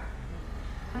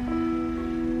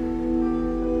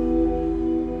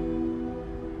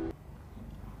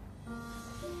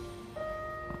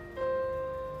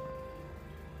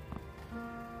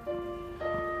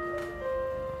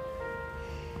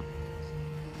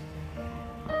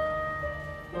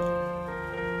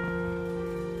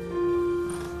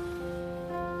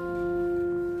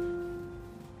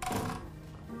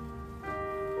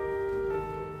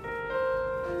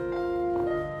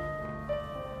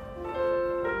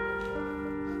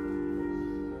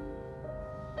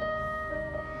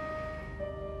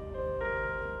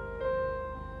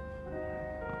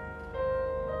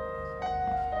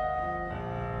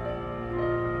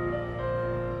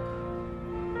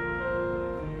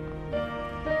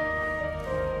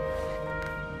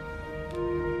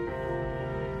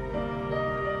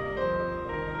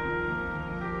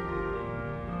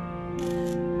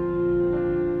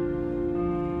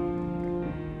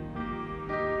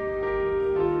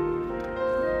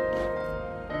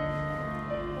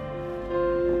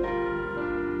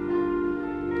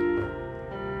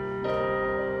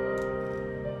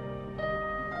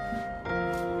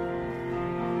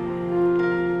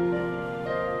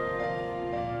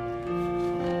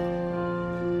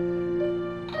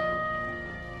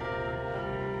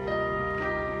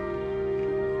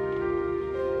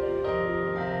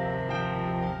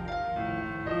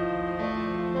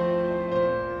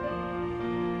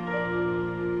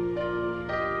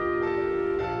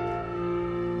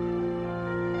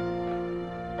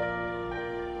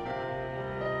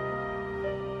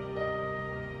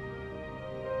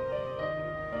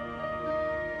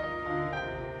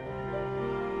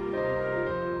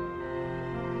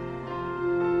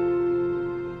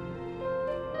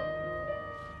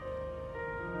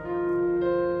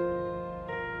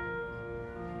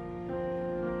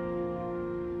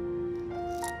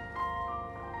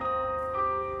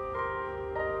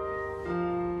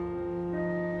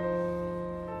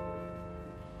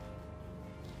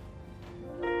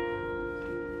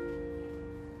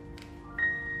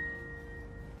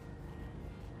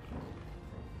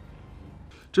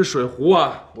这水壶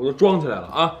啊，我都装起来了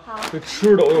啊。好。这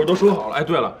吃的我一会儿都收好了。哎，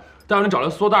对了，待会儿你找那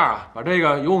塑料袋啊，把这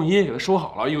个游泳衣给它收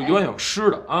好了，永远有湿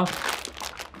的啊。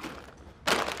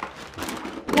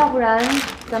要不然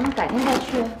咱们改天再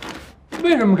去。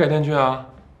为什么改天去啊？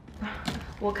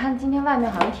我看今天外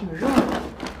面好像挺热的。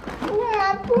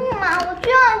不嘛，我就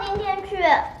要今天去。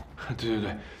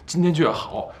对，今天去也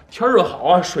好，天热好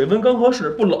啊，水温刚合适，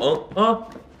不冷啊。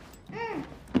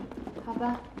好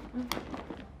吧。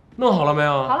弄好了没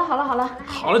有？好了。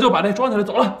好了就把这装起来，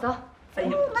走了。走。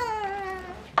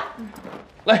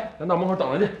来，咱到门口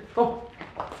等着去，走。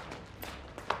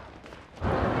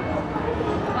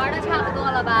玩的差不多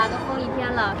了吧？都疯一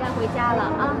天了，该回家了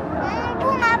啊。不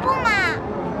嘛，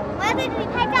我要在这里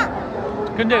拍照。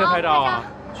跟这个拍照啊？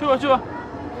去吧。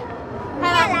你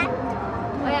也来。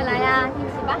我也来呀，一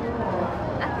起吧。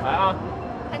来啊！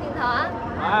看镜头啊！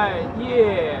来，1、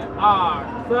2、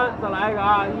3，再来一个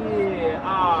啊！1、2、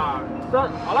3，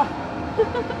好了。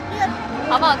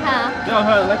好不好看啊？挺好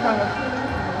看的，来看看，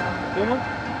行吗？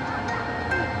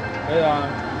可以啊。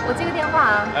我接个电话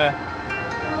啊。哎。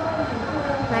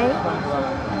喂。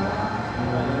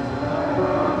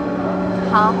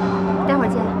好，待会儿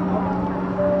见。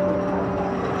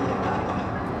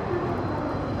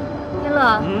天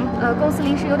乐，公司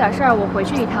临时有点事儿，我回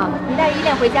去一趟，你带着依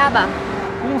恋回家吧。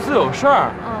公司有事儿？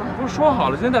不是说好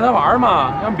了今天带他玩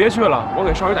吗？要不别去了，我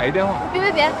给少宇打一电话。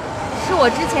别，是我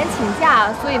之前请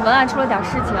假，所以文案出了点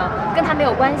事情，跟他没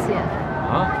有关系。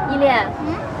啊？依恋，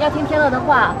要听天乐的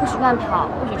话，不许乱跑，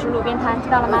不许吃路边摊，知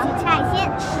道了吗？不许吃海鲜。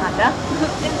好的，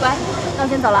真乖。那我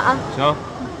先走了啊。行，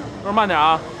一会儿慢点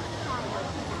啊。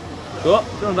得，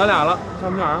就剩咱俩了，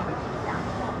上不上啊？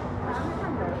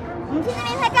我们去那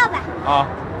边拍照吧。啊。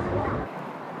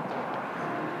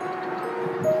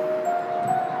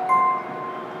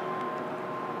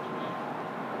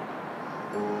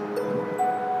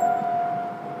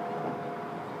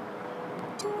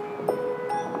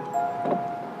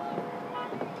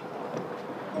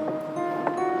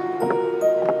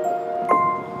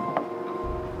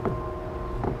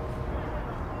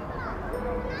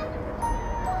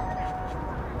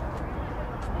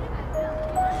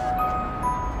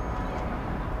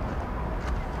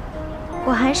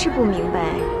我还是不明白，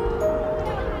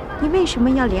你为什么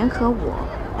要联合我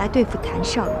来对付谭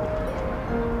少宇？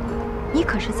你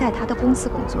可是在他的公司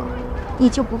工作，你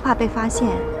就不怕被发现，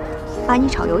把你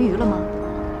炒鱿鱼了吗？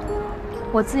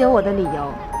我自有我的理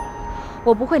由，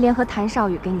我不会联合谭少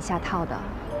宇给你下套的。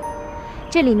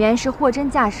这里面是货真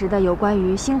价实的有关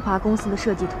于新华公司的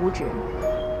设计图纸。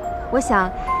我想，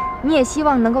你也希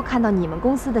望能够看到你们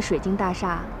公司的水晶大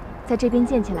厦在这边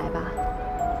建起来吧？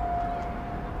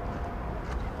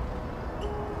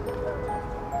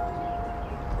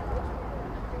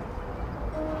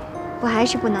我还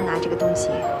是不能拿这个东西，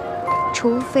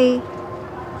除非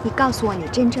你告诉我你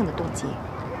真正的动机。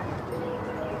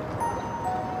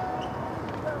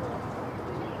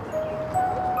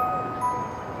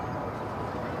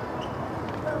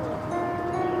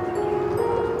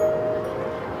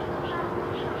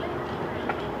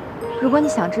如果你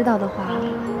想知道的话，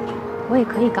我也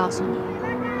可以告诉你。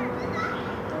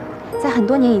在很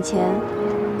多年以前，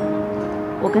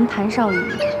我跟谭少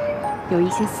宇有一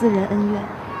些私人恩怨，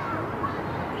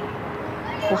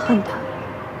我恨他，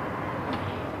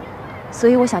所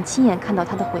以我想亲眼看到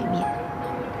他的毁灭。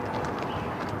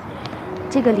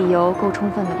这个理由够充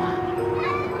分了吧？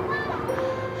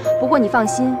不过你放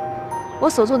心，我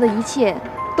所做的一切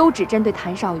都只针对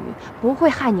谭少宇，不会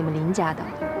害你们林家的。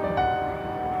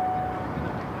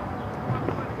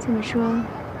这么说，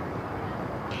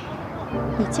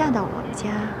你嫁到我们家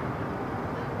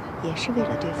也是为了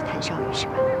对付谭少宇是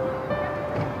吧？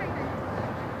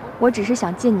我只是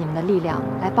想尽你们的力量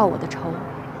来报我的仇，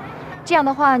这样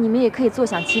的话，你们也可以坐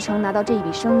享其成，拿到这一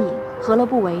笔生意，何乐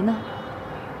不为呢？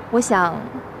我想，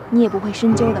你也不会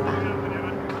深究的吧？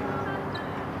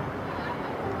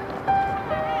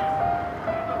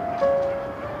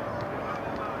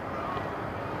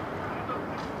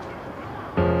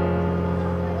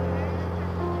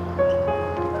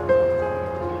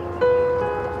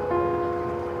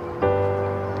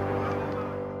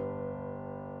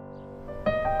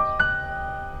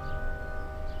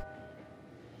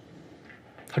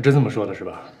他真这么说的是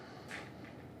吧？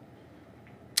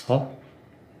好，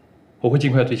我会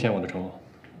尽快兑现我的承诺。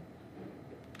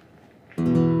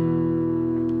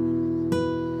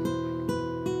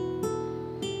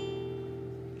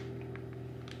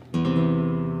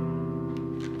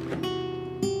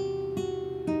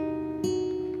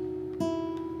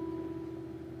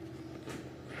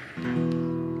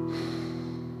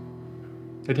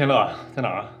哎，天乐在哪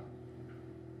儿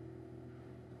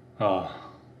啊？啊。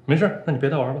没事，那你别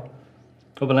带玩吧。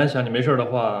我本来想你没事的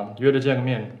话，约着见个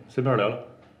面，随便聊聊。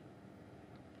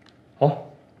好，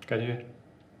改天约。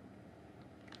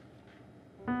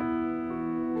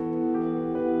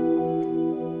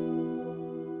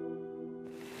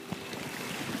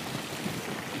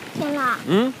天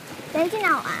乐，咱去哪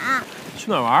儿玩啊？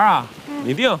去哪儿玩啊？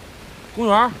你定，公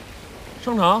园、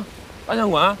商场、大象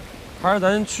馆，还是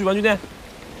咱去玩具店？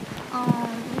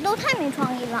都太没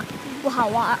创意了，不好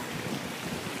玩。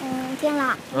天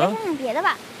乐，再看看别的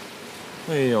吧。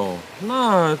哎呦，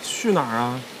那去哪儿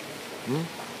啊？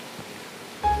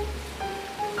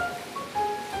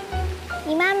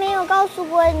你妈没有告诉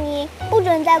过你，不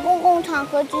准在公共场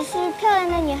合直视漂亮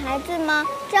的女孩子吗？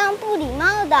这样不礼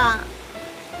貌的。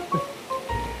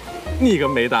你个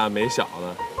没大没小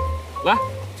的，来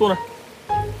坐那儿。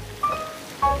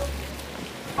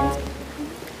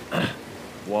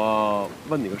我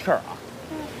问你个事儿啊，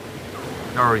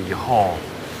要是以后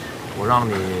我让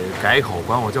你改口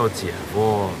管我叫姐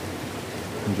夫，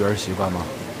你觉得习惯吗？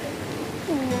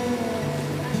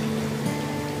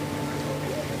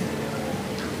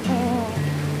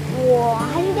我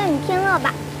还是叫你天乐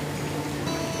吧。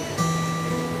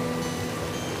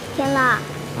天乐，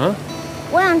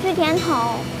我想吃甜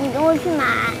筒，你跟我去买。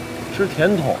吃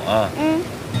甜筒啊？哎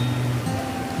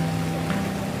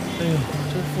呦，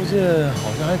这附近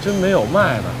好像还真没有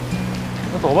卖的。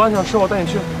那走吧，你想吃我带你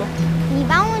去，走。你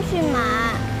帮我去买，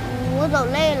我走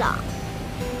累了。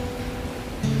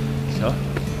行，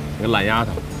你个懒丫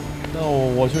头，那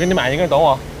我去给你买一个，等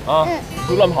我啊。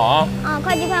别乱跑啊。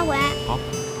快去快回。好，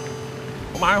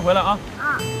我马上回来啊。